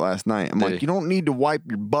toilet last night. I'm like, Did he? you don't need to wipe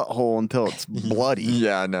your butthole until it's bloody.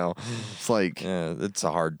 Yeah, I know. It's like, Yeah, it's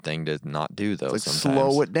a hard thing to not do though. like sometimes.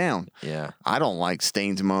 slow it down. Yeah, I don't like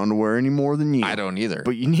stains in my underwear any more than you. I don't either.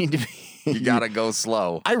 But you need to be. You gotta go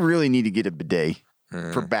slow. I really need to get a bidet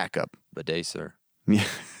for backup. Bidet, sir. Yeah.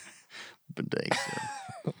 Bidet.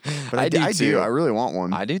 Sir. But I do I too. I really want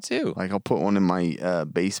one. I do too. Like I'll put one in my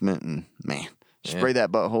basement and man, spray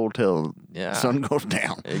that butthole till Yeah. the sun goes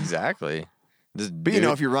down. Exactly. Just But you do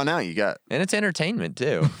know, it. if you run out, you got. And it's entertainment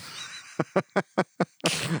too.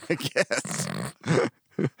 I guess.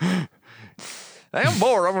 I'm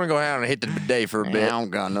bored. I'm gonna go out and hit the bidet for a Man, bit. I don't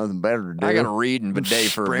got nothing better to do. I gotta read and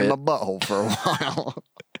bidet for a spray bit. my butthole for a while.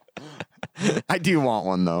 I do want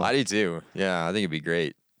one though, I do too. Yeah, I think it'd be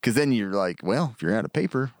great. because then you're like, well, if you're out of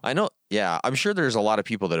paper, I know. Yeah, I'm sure there's a lot of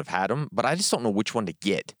people that have had them, but I just don't know which one to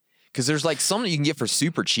get. Because there's like some that you can get for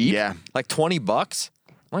super cheap. Yeah. Like $20.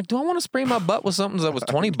 I'm like, do I want to spray my butt with something that was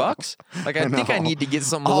 $20? Like, I think I know. need to get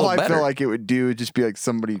something a all little I better. feel like it would do would just be like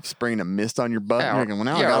somebody spraying a mist on your butt. Yeah, and you're going,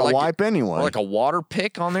 well, now yeah, I or gotta like- wipe anyway. Or like a water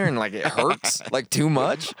pick on there and like it hurts like too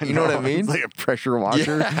much. You know what I mean? It's like a pressure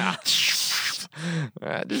washer. Yeah.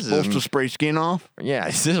 This Supposed to is, spray skin off. yeah,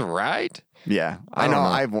 is this right? Yeah, I I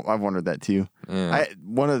don't know. know. I've wondered that too. Yeah.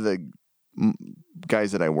 One of the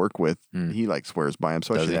guys that I work with, he like swears by him,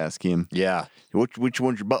 so I Does should he? ask him. Yeah. Which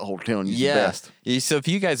one's your butthole telling you the Yeah. best? So if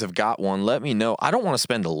you guys have got one, let me know. I don't want to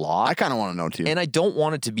spend a lot. I kind of want to know too. and I don't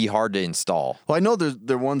want it to be hard to install. Well, I know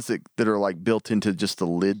there are ones that are like built into just the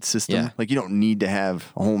lid system. Yeah. Like you don't need to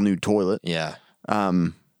have a whole new toilet. Yeah.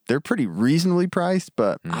 They're pretty reasonably priced,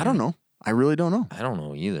 but I don't know. I really don't know. I don't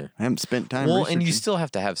know either. I haven't spent time. Well, and you researching. still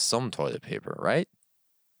have to have some toilet paper, right?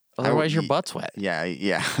 Otherwise, your butt's wet, Yeah.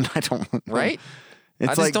 I don't. right? I It's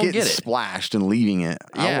just like don't getting get it. splashed and leaving it.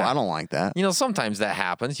 Yeah. I don't like that. You know, sometimes that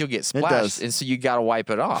happens. You'll get does. splashed, and so you got to wipe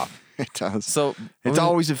it off. It does. So It's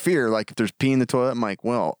always a fear. Like if there's pee in the toilet, I'm like,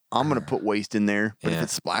 well, I'm gonna put waste in there, but Yeah. if it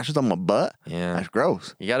splashes on my butt, Yeah. that's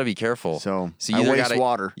gross. You got to be careful. So, you I either waste gotta,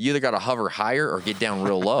 water. You either got to hover higher or get down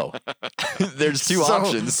real low. There's two So,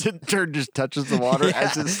 options. The turd just touches the water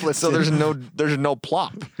as Yeah. it slips. So in. there's no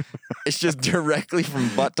plop. It's just directly from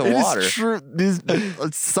butt to It is water. true.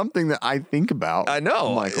 It's something that I think about. I know.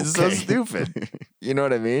 I'm like, It's okay. so stupid. You know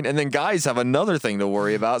what I mean? And then guys have another thing to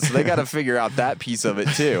worry about, so they got to figure out that piece of it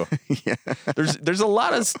too. Yeah. There's a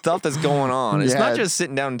lot of stuff that's going on. It's Yeah. not just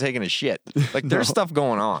sitting down and taking a shit. Like there's stuff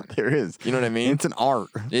going on. There is. You know what I mean? It's an art.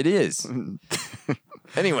 It is.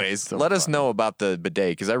 Anyways, let us know about the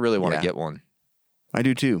bidet because I really want to Yeah. get one. I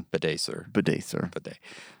do too. Bidet, sir. Bidet, sir. Bidet.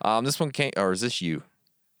 This one came, or is this you?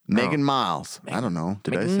 Megan Miles. I don't know.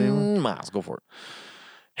 Did I say one? Miles, go for it.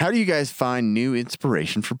 How do you guys find new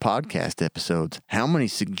inspiration for podcast episodes? How many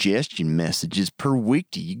suggestion messages per week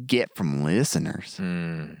do you get from listeners?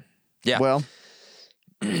 Yeah. Well,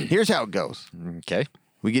 here's how it goes. Okay.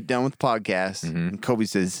 We get done with the podcast, Mm-hmm. and Kobe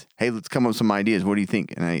says, "Hey, let's come up with some ideas. What do you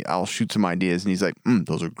think?" And I'll shoot some ideas, and he's like,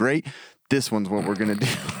 "Those are great. This one's what we're gonna do."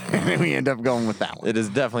 And then we end up going with that one. It does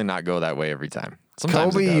definitely not go that way every time.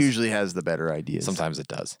 Sometimes Kobe it does. usually has the better ideas. Sometimes it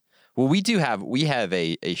does. Well, we have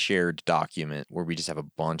a shared document where we just have a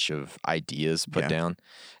bunch of ideas put Yeah. down.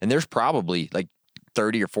 And there's probably like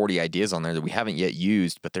 30 or 40 ideas on there that we haven't yet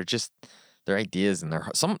used, but they're ideas and they're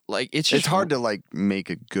some like it's just It's hard to like make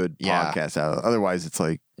a good Yeah. podcast out of it. Otherwise, it's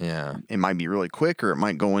like Yeah. it might be really quick or it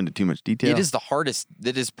might go into too much detail. It is the hardest.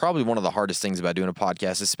 That is probably one of the hardest things about doing a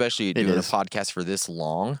podcast, especially doing a is. podcast for this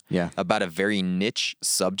long. Yeah. About a very niche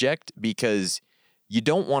subject because you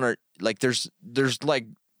don't want to like. There's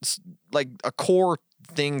like a core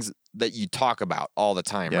things that you talk about all the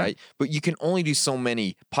time, Yeah. right? But you can only do so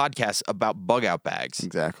many podcasts about bug out bags.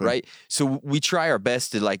 Exactly. Right. So we try our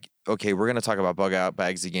best to like, okay, we're going to talk about bug out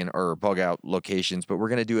bags again or bug out locations, but we're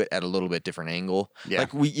going to do it at a little bit different angle. Yeah.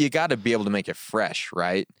 Like you got to be able to make it fresh,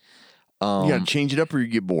 right? You gotta change it up or you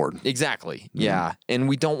get bored. Exactly. Yeah. And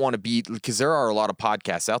we don't want to be, because there are a lot of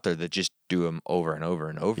podcasts out there that just do them over and over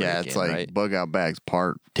and over Yeah, again. it's like right? Bug Out Bags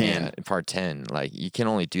Part 10. Yeah, part 10. Like you can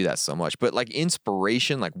only do that so much. But like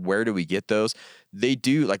inspiration, like where do we get those? They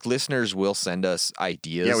do, like listeners will send us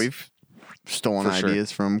ideas. Yeah, we've stolen For sure.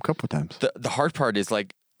 ideas from a couple of times. The hard part is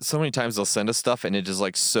like so many times they'll send us stuff and it is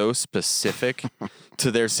like so specific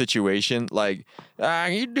to their situation. Like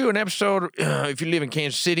You do an episode if you live in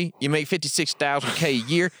Kansas City, you make $56,000 a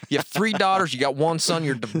year, you have 3 daughters, you got 1 son,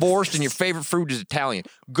 you're divorced, and your favorite food is Italian.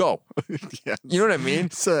 Go. Yeah. You know what I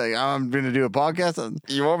mean? So I'm going to do a podcast.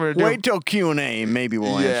 You want me to do Wait till Q&A, maybe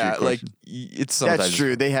we'll answer your question. it's sometimes That's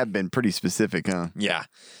true. They have been pretty specific, huh? Yeah.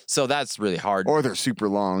 So that's really hard. Or they're super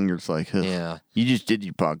long. You're just like, ugh, Yeah. you just did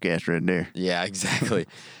your podcast right there. Yeah, exactly.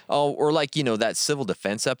 Or like, that civil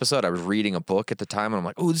defense episode. I was reading a book at the time, and I'm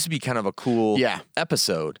like, oh, this would be kind of a cool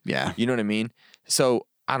episode. Yeah. You know what I mean? So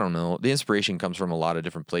I don't know. The inspiration comes from a lot of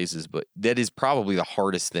different places, but that is probably the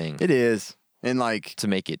hardest thing It is. And like to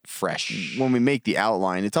make it fresh. when we make the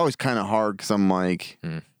outline, it's always kind of hard because I'm like,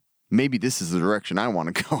 maybe this is the direction I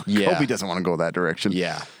want to go. Yeah. Kobe doesn't want to go that direction.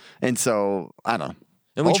 Yeah. And so, I don't know.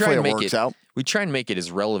 And we try Hopefully and make works it out. We try and make it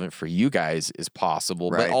as relevant for you guys as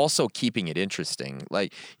possible, Right. but also keeping it interesting.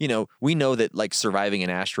 Like, we know that like surviving an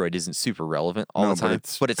asteroid isn't super relevant all No, the time,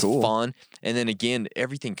 but it's cool. fun. And then again,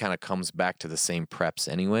 everything kind of comes back to the same preps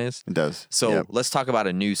anyways. It does. So Yep. let's talk about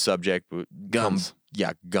a new subject. Guns.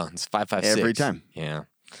 Guns. 5.56. Every time. Yeah.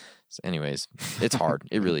 So anyways, it's hard.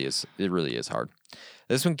 It really is. It really is hard.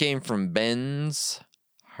 This one came from Ben's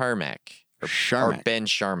Harmack. Or Sharmack. Ben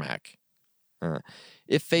Sharmack.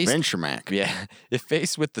 If faced Ben Sharmack. Yeah. If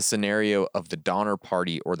faced with the scenario of the Donner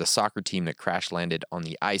Party or the soccer team that crash landed on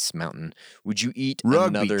the ice mountain, would you eat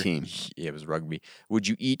Rugby another team. Yeah, it was rugby. Would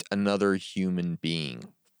you eat another human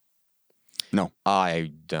being? No.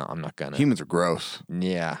 I'm not gonna. Humans are gross.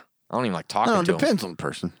 Yeah. I don't even like I talking don't know. to It them. depends on the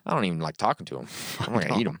person. I don't even like talking to them. I'm not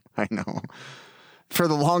gonna eat them. I know. For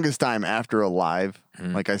the longest time after Alive,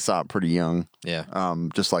 like I saw it pretty young, Yeah.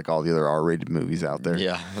 just like all the other R-rated movies out there.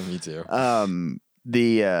 Yeah, me too.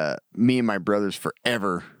 Me and my brothers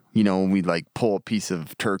forever, when we'd like pull a piece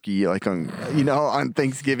of turkey, like on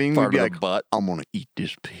Thanksgiving, Part we'd be of like, the butt. I'm gonna eat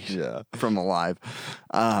this piece from Alive.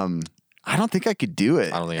 I don't think I could do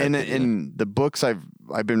it. I don't think I and could either. in the books I've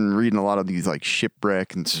been reading a lot of these like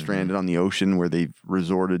shipwreck and Mm-hmm. stranded on the ocean where they've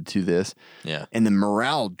resorted to this, Yeah. and the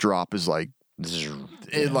morale drop is like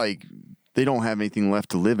like they don't have anything left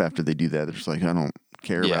to live after they do that. They're just like, I don't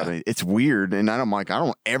care about it. It's weird, and I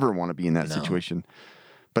don't ever want to be in that No. situation.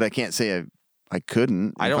 But I can't say I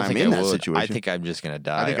couldn't. I if don't I'm think in I that would. situation. I think I'm just gonna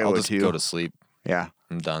die. I think I I'll would just too. go to sleep. yeah,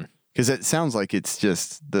 I'm done. because it sounds like it's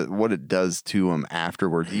just what it does to them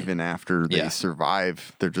afterwards. Even after they Yeah.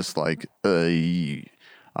 survive, they're just like, I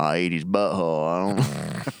ate his butthole. I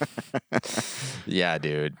don't. Yeah,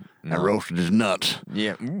 dude. I roasted his nuts.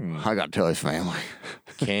 Yeah. I got to tell his family.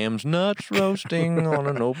 Cam's nuts roasting on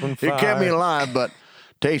an open fire. It kept me alive, but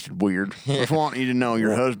tasted weird. Just want you to know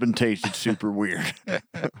your husband tasted super weird.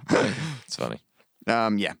 It's funny.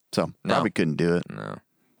 Yeah. So No. probably couldn't do it. No.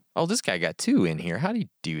 Oh, this guy got 2 in here. How do you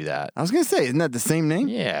do that? I was gonna say, isn't that the same name?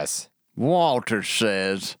 Yes. Walter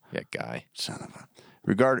says, That guy. son of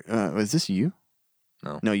a. Was this you?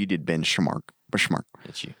 No. No, you did Ben Schmark.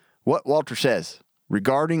 It's you. What Walter says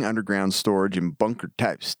regarding underground storage and bunker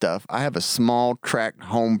type stuff, I have a small tract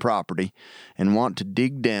home property and want to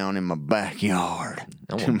dig down in my backyard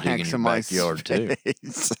I to want to dig in your maximize backyard, too.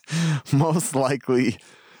 space. Most likely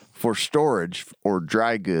for storage or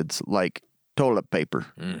dry goods like toilet paper.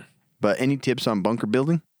 Mm. But any tips on bunker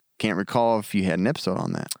building? Can't recall if you had an episode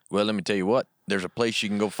on that. Well, let me tell you what. There's a place you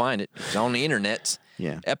can go find it. It's on the internet.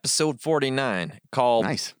 Yeah. Episode 49 called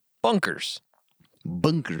Nice. Bunkers.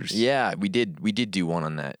 Bunkers. Yeah, we did do one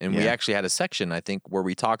on that. And we Yeah. actually had a section, I think, where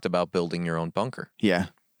we talked about building your own bunker. Yeah,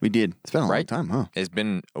 we did. It's been a long Right? time, huh? It's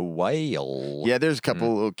been a while. Yeah, there's a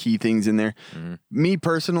couple little key things in there. Me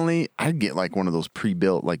personally, I'd get like one of those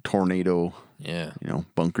pre-built like tornado, Yeah.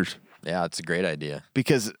 bunkers Yeah, it's a great idea.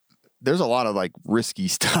 because there's a lot of like risky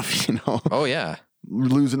stuff, Oh, yeah.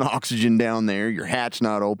 losing oxygen down there, your hatch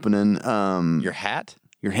not opening, Your hat?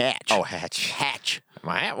 your hatch. Oh, hatch.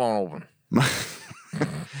 My hat won't open.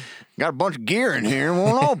 Got a bunch of gear in here and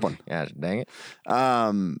won't open. Gosh, dang it.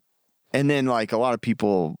 And then like a lot of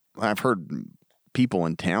people, I've heard people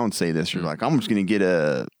in town say this. You're like, I'm just gonna get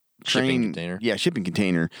a Shipping train container. Yeah, shipping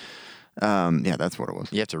container. Yeah, that's what it was.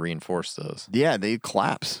 You have to reinforce those. Yeah, they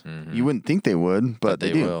collapse. You wouldn't think they would, but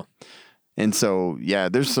they do. will. And so, yeah,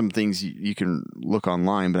 there's some things you can look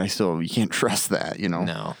online, but you can't trust that.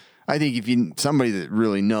 No. I think if somebody that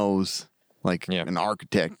really knows, like Yeah. an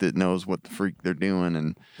architect that knows what the freak they're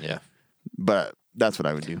doing, Yeah. but that's what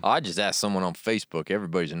I would do. I just asked someone on Facebook.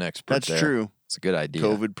 Everybody's an expert. That's there. true. It's a good idea.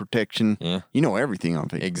 COVID protection. Yeah. You know everything on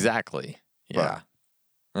Facebook. Exactly. Yeah.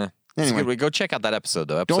 It's Anyway. a good way. Go check out that episode,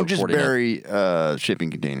 though. Episode Don't just 49. bury shipping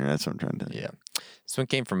container. That's what I'm trying to. Yeah. This one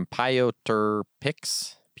came from Piotr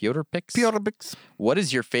Pix. Piotr Pix. What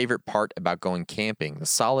is your favorite part about going camping? The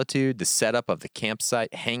solitude, the setup of the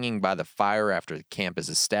campsite, hanging by the fire after the camp is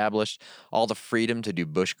established, all the freedom to do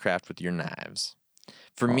bushcraft with your knives.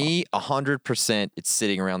 For me, 100%, it's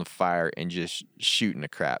sitting around the fire and just shooting the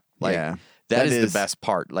crap. Like, Yeah, that is the best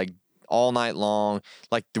part. Like, all night long,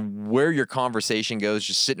 like where your conversation goes,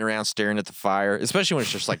 just sitting around staring at the fire, especially when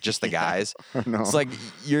it's just like just the guys. know. It's like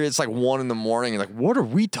it's like 1 a.m. and you're like, what are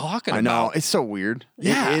we talking I know. about? It's so weird.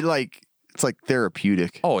 Yeah. It's like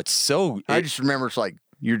therapeutic. Oh, it's so. I just remember it's like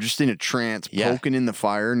you're just in a trance, Yeah. poking in the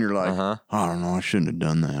fire, and you're like, I don't know, I shouldn't have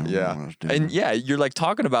done that. I don't know what I was doing. And yeah, you're like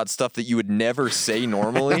talking about stuff that you would never say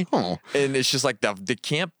normally, know. and it's just like the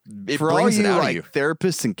camp. It For all brings you it out like of you.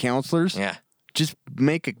 therapists and counselors, Yeah, just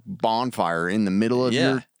make a bonfire in the middle of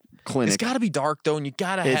your clinic. it's got to be dark though, and you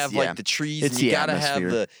got to have like the trees, It's and you the got to have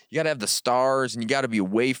atmosphere. the stars, and you got to be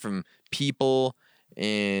away from people.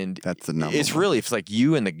 And That's the number it's one. really, if it's like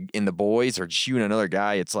you and the boys, or just you and another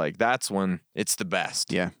guy, it's like that's when it's the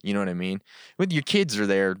best. Yeah. You know what I mean? When your kids are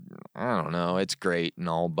there, I don't know, it's great and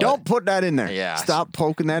all, but Don't put that in there. Yeah. Stop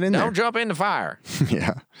poking that in don't jump in the fire. there.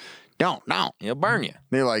 Yeah. Don't. It'll burn you.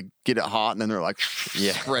 They like get it hot and then they're like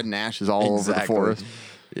Yeah. spreading ashes all over the Exactly. forest.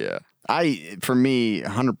 Yeah. For me,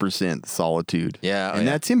 100% solitude. Yeah, oh, and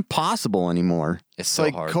yeah. that's impossible anymore. It's so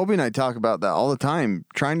like hard. Kobe and I talk about that all the time,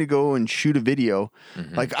 trying to go and shoot a video.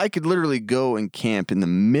 Mm-hmm. Like I could literally go and camp in the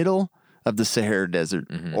middle of the Sahara Desert,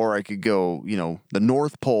 Mm-hmm. or I could go, the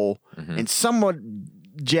North Pole, and someone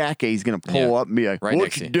jackass is going to pull Yeah. up and be like, Right what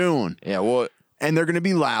next to you you. doing? Yeah. Well, And they're going to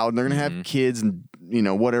be loud, and they're going to have kids and,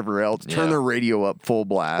 whatever else. Turn Yeah. their radio up full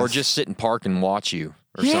blast. or just sit and park and watch you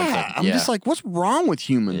or yeah, something. I'm just like, what's wrong with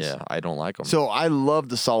humans? yeah, I don't like them. So I love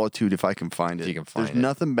the solitude if I can find it. you can find There's it.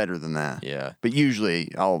 nothing better than that. yeah. But usually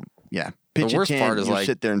I'll pitch worst a tent, part is you like-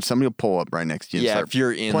 sit there and somebody will pull up right next to you. and Yeah, start if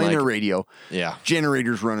you're in, playing like- their radio, Yeah.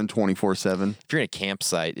 generators running 24/7. If you're in a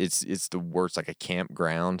campsite, it's the worst, like a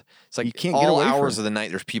campground. It's like You can't get all away from hours it. of the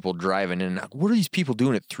night there's people driving in and like, what are these people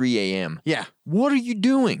doing at 3 a.m.? Yeah, What are you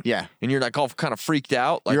doing? yeah. And you're like all kind of freaked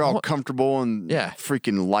out. Like, You're all what? comfortable and Yeah.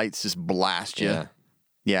 freaking lights just blast you. Yeah.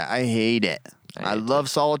 Yeah, I hate it. I hate it love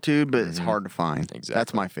solitude, but it's hard to find. That's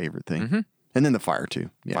Exactly. my favorite thing. And then the fire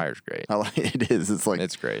too. Yeah. Fire's great. I like it is. It's like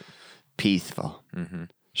It's great. peaceful.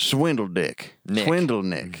 Swindle Dick. Nick. Swindle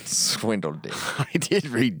Nick. Swindle dick. I did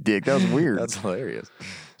read Dick. That was weird. That's hilarious.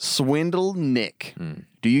 Swindle Nick.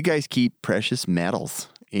 Do you guys keep precious metals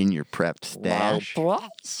in your prepped stash?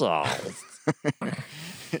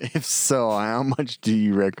 If so, how much do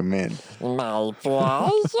you recommend?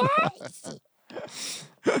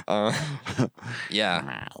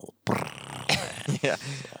 Yeah. Yeah.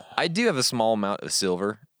 I do have a small amount of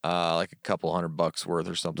silver, like a couple $100 worth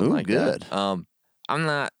or something Ooh, like good. that. I'm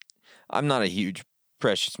not a huge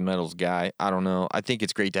precious metals guy. I don't know. I think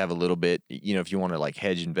it's great to have a little bit, if you want to like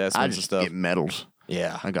hedge I investments and just stuff. get metals.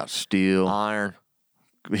 Yeah. I got steel. Iron,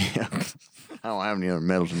 Yeah. I don't have any other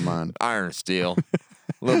metals in mine. iron and steel.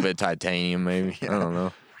 A little bit of titanium, maybe. I don't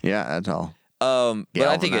know. Yeah, that's all. But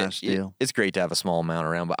I think Galvanized steel. it's great to have a small amount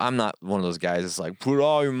around. But I'm not one of those guys that's like, put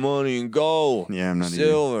all your money in gold, Yeah, I'm not either.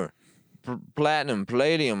 silver, platinum,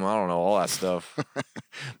 palladium. I don't know, all that stuff.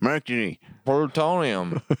 Mercury,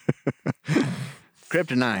 Plutonium,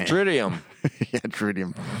 kryptonite. tritium. Yeah,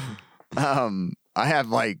 tritium. I have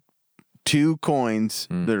like 2 coins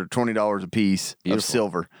that are $20 a piece of Beautiful.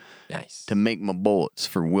 silver Nice. to make my bullets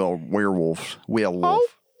for werewolf.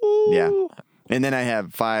 Yeah. And then I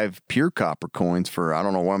have 5 pure copper coins for, I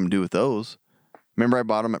don't know what I'm going to do with those. Remember I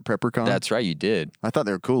bought them at PrepperCon? That's right, you did. I thought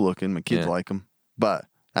they were cool looking. My kids Yeah. like them. But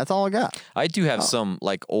that's all I got. I do Oh. have some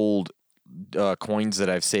like old coins that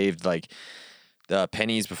I've saved, like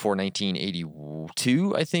pennies before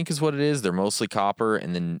 1982, I think is what it is. They're mostly copper,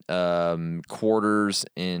 and then quarters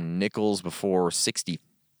and nickels before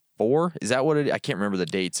 64. Is that what it is? I can't remember the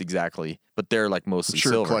dates exactly, but they're like mostly I'm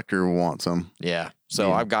sure silver. a collector will want some. Yeah. So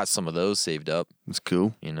Yeah. I've got some of those saved up, It's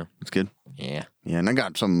cool. It's good. Yeah. Yeah, and I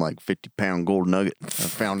got some like 50-pound gold nugget I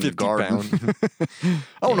found in the 50 garden. pound.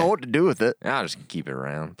 I don't know what to do with it. I'll just keep it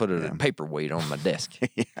around. Put it in a paperweight on my desk.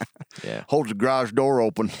 Yeah. Holds the garage door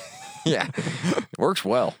open. Yeah. Works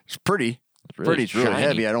well. It's pretty. Really- It's really shiny.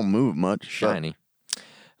 heavy. I don't move much. Shiny.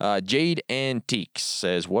 Jade Antiques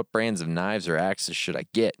says, what brands of knives or axes should I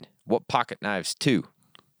get? What pocket knives, too?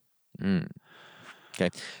 Okay.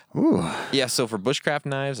 Ooh, Yeah, so for bushcraft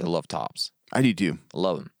knives, I love Tops. I do too. I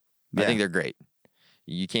love them. I Yeah. think they're great.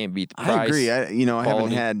 You can't beat the price. I agree.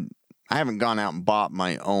 quality. I haven't gone out and bought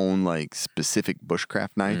my own like specific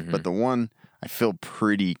bushcraft knife, Mm-hmm. but the one I feel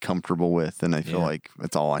pretty comfortable with, and I feel like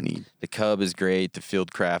that's all I need. The Cub is great. The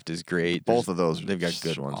Fieldcraft is great. Both of those, they've got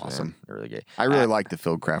good ones. awesome. Man. They're really good. I really like the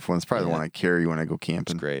Fieldcraft one. It's probably the one I carry when I go It's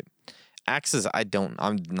camping. great. Axes,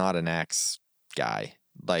 I'm not an axe guy.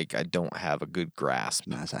 Like, I don't have a good grasp.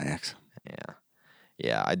 Nice axe.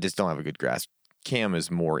 Yeah, I just don't have a good grasp. Cam is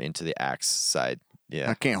more into the axe side. I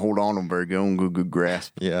Yeah. can't hold on to them very good. I don't got good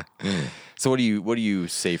grasp. Yeah. So what do you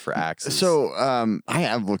say for axes? So I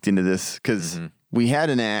have looked into this because we had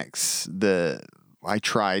an axe that I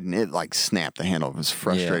tried and it like snapped the handle. It was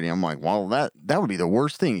frustrating. I'm like, well, that would be the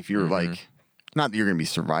worst thing if you're like, not that you're gonna be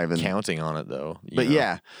surviving. counting on it though. But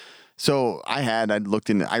yeah, so I'd looked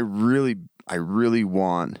into. I really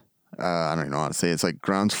want. I don't even know how to say it. It's like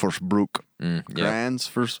Gransforsbruk. Yeah.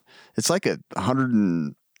 Gransfors. It's like a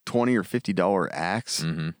 $120 or $50 axe,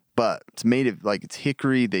 but it's made of like it's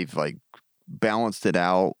hickory. They've like balanced it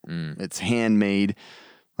out. It's handmade.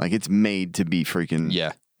 Like it's made to be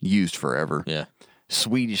freaking used forever. Yeah.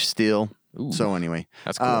 Swedish steel. Ooh. So anyway,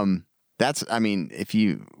 That's cool.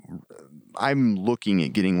 I'm looking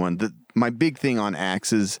at getting one. My big thing on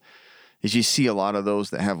axes is you see a lot of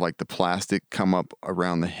those that have like the plastic come up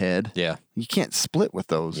around the head. Yeah. You can't split with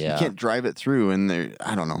those. Yeah. You can't drive it through, and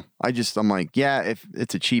I don't know. I'm like, yeah, if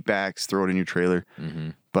it's a cheap axe, throw it in your trailer.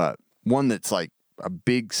 But one that's like a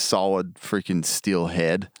big, solid freaking steel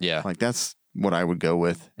head. Yeah. Like that's what I would go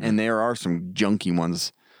with. And there are some junky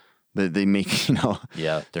ones that they make,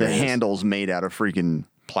 Yeah. the handle's made out of freaking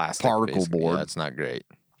plastic particle basically. board. Yeah, that's not great.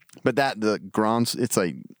 But it's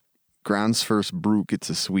like Gransforsbruk. It's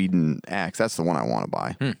a Sweden axe. That's the one I want to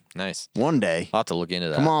buy. Nice. One day. I'll have to look into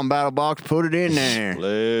that. Come on, Battle Box, put it in there.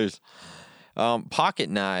 Please. Pocket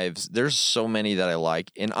knives, there's so many that I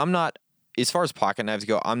like. And I'm not, as far as pocket knives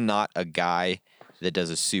go, I'm not a guy that does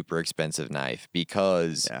a super expensive knife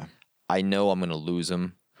because I know I'm going to lose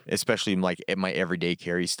them, especially in like my everyday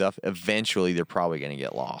carry stuff. Eventually, they're probably going to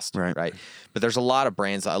get lost. Right. But there's a lot of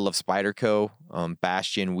brands. I love Spyderco,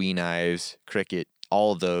 Bastion, Wee Knives, Cricket,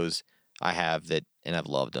 all of those I have that, and I've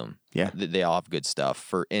loved them. Yeah. They all have good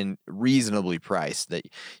stuff and reasonably priced that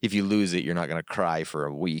if you lose it, you're not going to cry for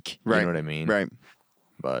a week. Right. You know what I mean? Right.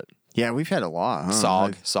 But Yeah, we've had a lot. Huh?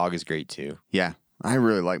 SOG is great too. Yeah. I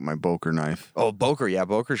really like my Boker knife. Oh, Boker. Yeah,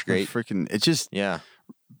 Boker's great. It's just Yeah.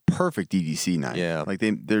 perfect EDC knife. Yeah. Like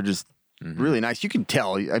they're just really nice. You can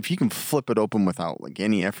tell if you can flip it open without like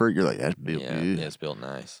any effort, you're like, that's built good. Yeah, it's built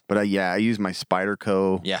nice. But I use my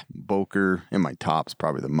Spyderco, Yeah. Boker, and my Tops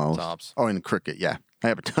probably the most. Tops. Oh, and the Cricket, yeah. I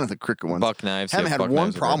have a ton of the Cricket ones. Buck knives. Haven't yeah, had buck one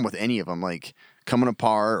knives are problem good. with any of them, like coming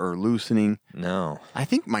apart or loosening. No. I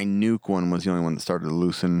think my Nuke one was the only one that started to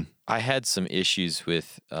loosen. I had some issues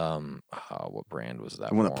with, what brand was that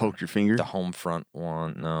The one that poked your finger. The Homefront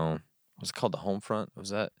one. No. Was it called the Homefront? Was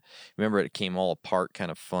that? Remember it came all apart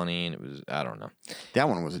kind of funny and it was, I don't know. That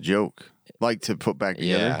one was a joke. Like to put back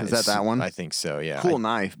together. Yeah. Is that one? I think so, yeah. Cool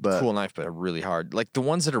knife, but Cool knife, but really hard. Like the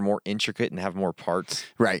ones that are more intricate and have more parts.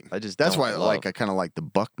 right. I just That's don't why love. I kind of like the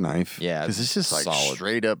Buck knife. Yeah, because it's just like solid.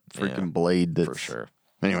 straight up freaking Yeah, blade. That's, for sure.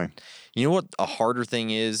 Anyway, You know what a harder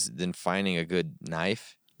thing is than finding a good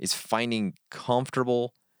knife? Is finding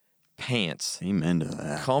comfortable pants, amen to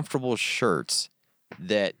that. comfortable shirts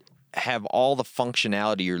that have all the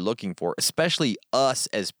functionality you're looking for, especially us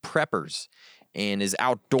as preppers and as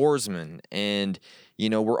outdoorsmen. And,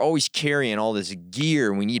 we're always carrying all this gear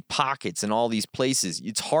and we need pockets in all these places.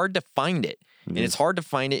 It's hard to find it. And it's hard to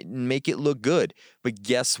find it and make it look good. But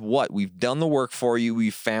guess what? We've done the work for you.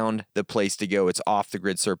 We've found the place to go. It's Off the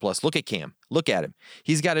Grid Surplus. Look at Cam. Look at him.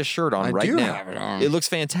 He's got his shirt on I right do now. have it on. It looks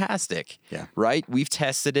fantastic. Yeah. Right? We've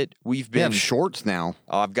tested it. We've They been. have shorts now.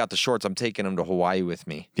 Oh, I've got the shorts. I'm taking them to Hawaii with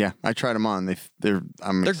me. Yeah, I tried them on. They're They're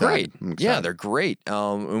excited. great. I'm Yeah, excited. they're great.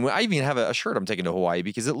 And I even have a shirt I'm taking to Hawaii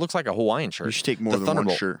because it looks like a Hawaiian shirt. You should take more The than one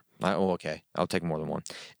Thunderbolt. shirt. Okay. I'll take more than one.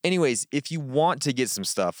 Anyways, if you want to get some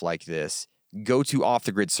stuff like this, go to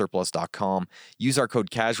offthegridsurplus.com. Use our code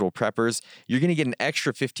CasualPreppers. You're going to get an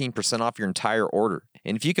extra 15% off your entire order.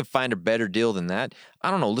 And if you can find a better deal than that,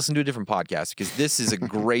 I don't know, listen to a different podcast because this is a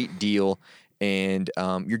great deal and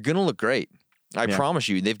you're going to look great. I promise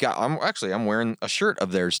you. They've got, I'm wearing a shirt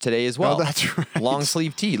of theirs today as well. Oh, that's right. Long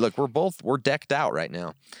sleeve tee. Look, we're decked out right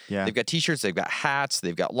now. Yeah. They've got t-shirts, they've got hats,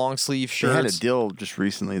 they've got long sleeve They shirts. had a deal just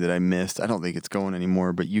recently that I missed. I don't think it's going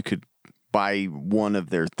anymore, but you could buy one of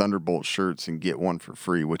their Thunderbolt shirts and get one for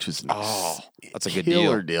free, which is Oh, that's a good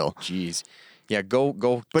killer deal. deal. Jeez. Yeah, go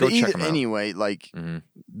But check them out. anyway, like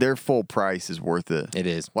their full price is worth it. It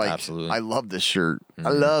is, Like, absolutely. I love this shirt. I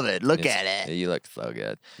love it. Look at it. You look so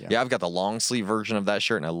good. Yeah. I've got the long sleeve version of that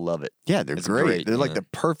shirt, and I love it. Yeah, they're It's great. They're like yeah. the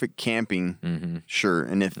perfect camping shirt.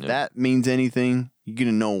 And if that means anything, you're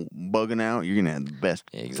gonna know bugging out. You're gonna have the best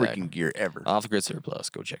Exactly. freaking gear ever. Off the Grid Surplus.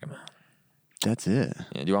 Go check them out. That's it.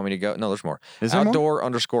 Yeah, do you want me to go? No, there's more. Is there more?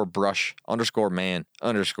 Outdoor_brush_man_.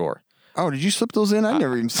 Oh, did you slip those in? I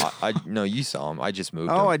never even saw. No, you saw them. I just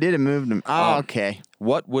moved Oh, them. I did. It moved them. Oh, okay.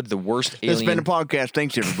 What would the worst It's been a alien? podcast.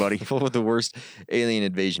 Thanks, everybody. What would the worst alien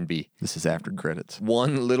invasion be? This is after credits.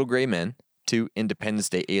 1, little gray men. 2, Independence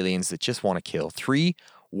Day aliens that just want to kill. 3,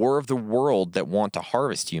 War of the World that want to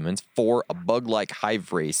harvest humans. 4, a bug-like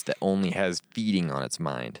hive race that only has feeding on its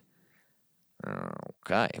mind.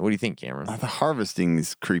 Okay, what do you think, Cameron? The harvesting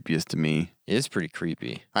is creepiest to me. It is pretty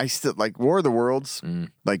creepy. I still like War of the Worlds. Mm.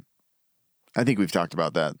 Like, I think we've talked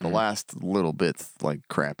about that. The last little bit's like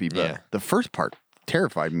crappy, but Yeah. the first part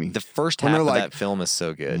terrified me. The first When half they're of like, that film is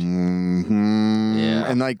so good. Yeah, Yeah.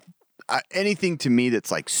 and like anything to me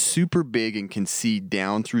that's like super big and can see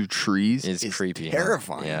down through trees It's is creepy. huh?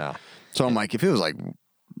 terrifying. Yeah. So I'm like, if it was like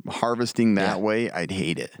harvesting that Yeah. way, I'd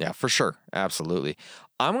hate it. Yeah, for sure. Absolutely.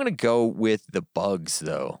 I'm going to go with the bugs,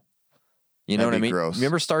 though. You know That'd what I be mean? gross.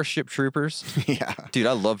 Remember Starship Troopers? Yeah. Dude,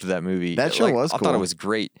 I loved that movie. That show was I thought cool. it was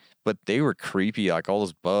great, but they were creepy, like all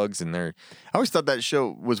those bugs and they're, I always thought that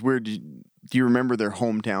show was weird. Do you remember their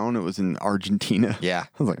hometown? It was in Argentina. yeah.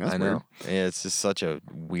 I was like, that's I know. weird. Yeah, it's just such a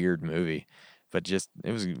weird movie, but just,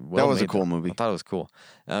 it was well That was a made, cool though. movie. I thought it was cool.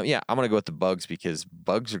 Yeah, I'm going to go with the bugs because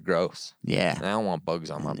bugs are gross. Yeah. And I don't want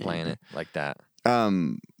bugs on my planet like that.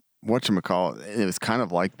 Whatchamacallit, it was kind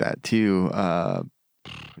of like that too.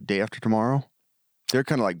 Day After Tomorrow. They're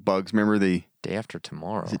kind of like bugs. Remember the Day After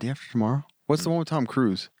Tomorrow. Is it Day After Tomorrow? What's the one with Tom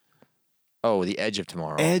Cruise? Oh, The Edge of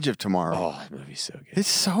Tomorrow. Edge of Tomorrow. Oh, that movie's so good. It's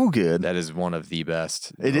so good. That is one of the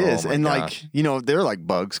best. It Oh is. my And gosh. like, they're like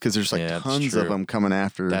bugs because there's like Yeah, that's tons of true. them coming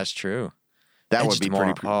after. That's true. that Edge would of be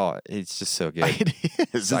Tomorrow. pretty. Oh, it's just so good. It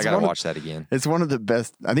is. I It's gotta one of- watch that again. It's one of the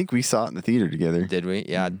best. I think we saw it in the theater together. Did we?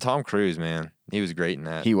 Yeah, Tom Cruise, man, he was great in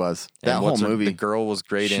that. He was. And That whole what's her- movie. the girl was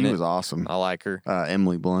great she in it. was awesome. I like her.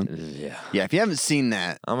 Emily Blunt. Yeah, Yeah, if you haven't seen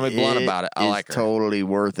that, I'm gonna be blunt about it. I like her. Totally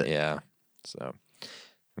worth it. yeah. So,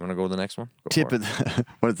 you want to go with the next one? Go Tip for of the,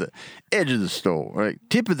 what is it? Edge of the sword, right?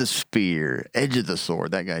 Tip of the spear, edge of the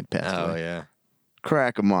sword. That guy passed Oh away. yeah,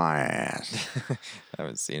 Crack of my ass. I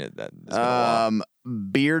haven't seen it. It's been a while.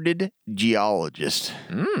 Bearded geologist.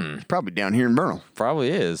 It's probably down here in Bernal. Probably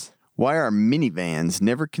is. Why are minivans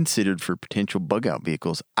never considered for potential bug out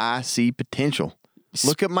vehicles? I see potential.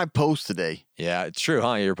 Look at my post today. Yeah, it's true,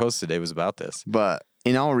 huh? Your post today was about this. But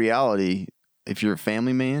in all reality, if you're a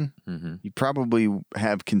family man, you probably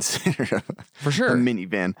have considered For sure. a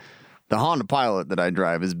minivan. The Honda Pilot that I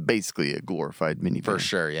drive is basically a glorified minivan. For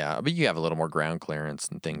sure, yeah. But you have a little more ground clearance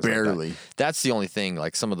and things Barely. like that. That's the only thing.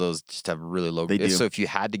 Like some of those just have really low. They do. So if you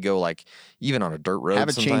had to go like even on a dirt road, Have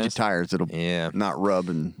a change of sometimes- tires. It'll Yeah. not rub.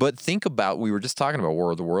 And But think about, we were just talking about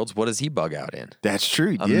War of the Worlds. What does he bug out in? that's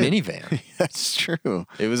true. A yeah. minivan. That's true.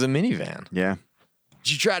 It was a minivan. Yeah.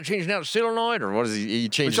 Did you try to change it out to solenoid, or what is he? He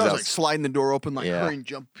Which changes I was out, like sliding the door open, like Yeah. hurry and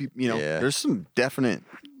jump. You know, Yeah. there's some definite.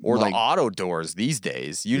 or like, the auto doors these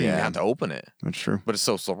days. You didn't even Yeah. have to open it, That's true. but it's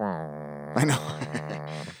so. I know.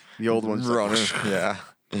 The old ones. Running. Yeah.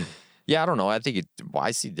 Yeah, I don't know. I think I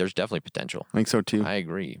see. There's definitely potential. I think so too. I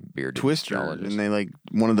agree. Bearded Twister, geologist. and they like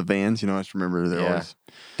one of the vans. You know, I just remember they're Yeah. always.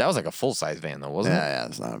 That was like a full size van, though, wasn't Yeah,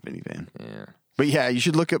 it's not a minivan. it? Yeah. But yeah, you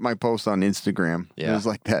should look at my post on Instagram. Yeah. It was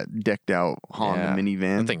like that decked out Honda Yeah.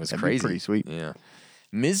 minivan. That thing was That'd be crazy. pretty sweet. Yeah.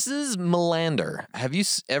 Mrs. Melander, have you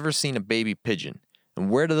ever seen a baby pigeon? And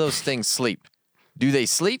where do those things sleep? Do they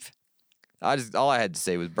sleep? All I had to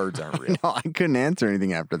say was birds aren't real. No, I couldn't answer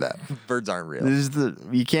anything after that. Birds aren't real. This is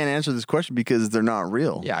you can't answer this question because they're not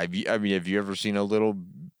real. Yeah, have you ever seen a little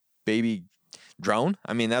baby drone?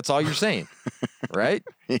 I mean, that's all you're saying, right?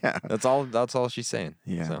 Yeah. That's all she's saying.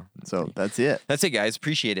 Yeah. So, So that's it. that's it, guys.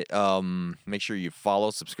 Appreciate it. Make sure you follow,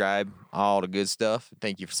 subscribe, all the good stuff.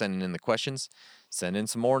 Thank you for sending in the questions. Send in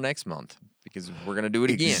some more next month because we're gonna do it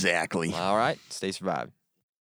again. Exactly. All right. Stay survived.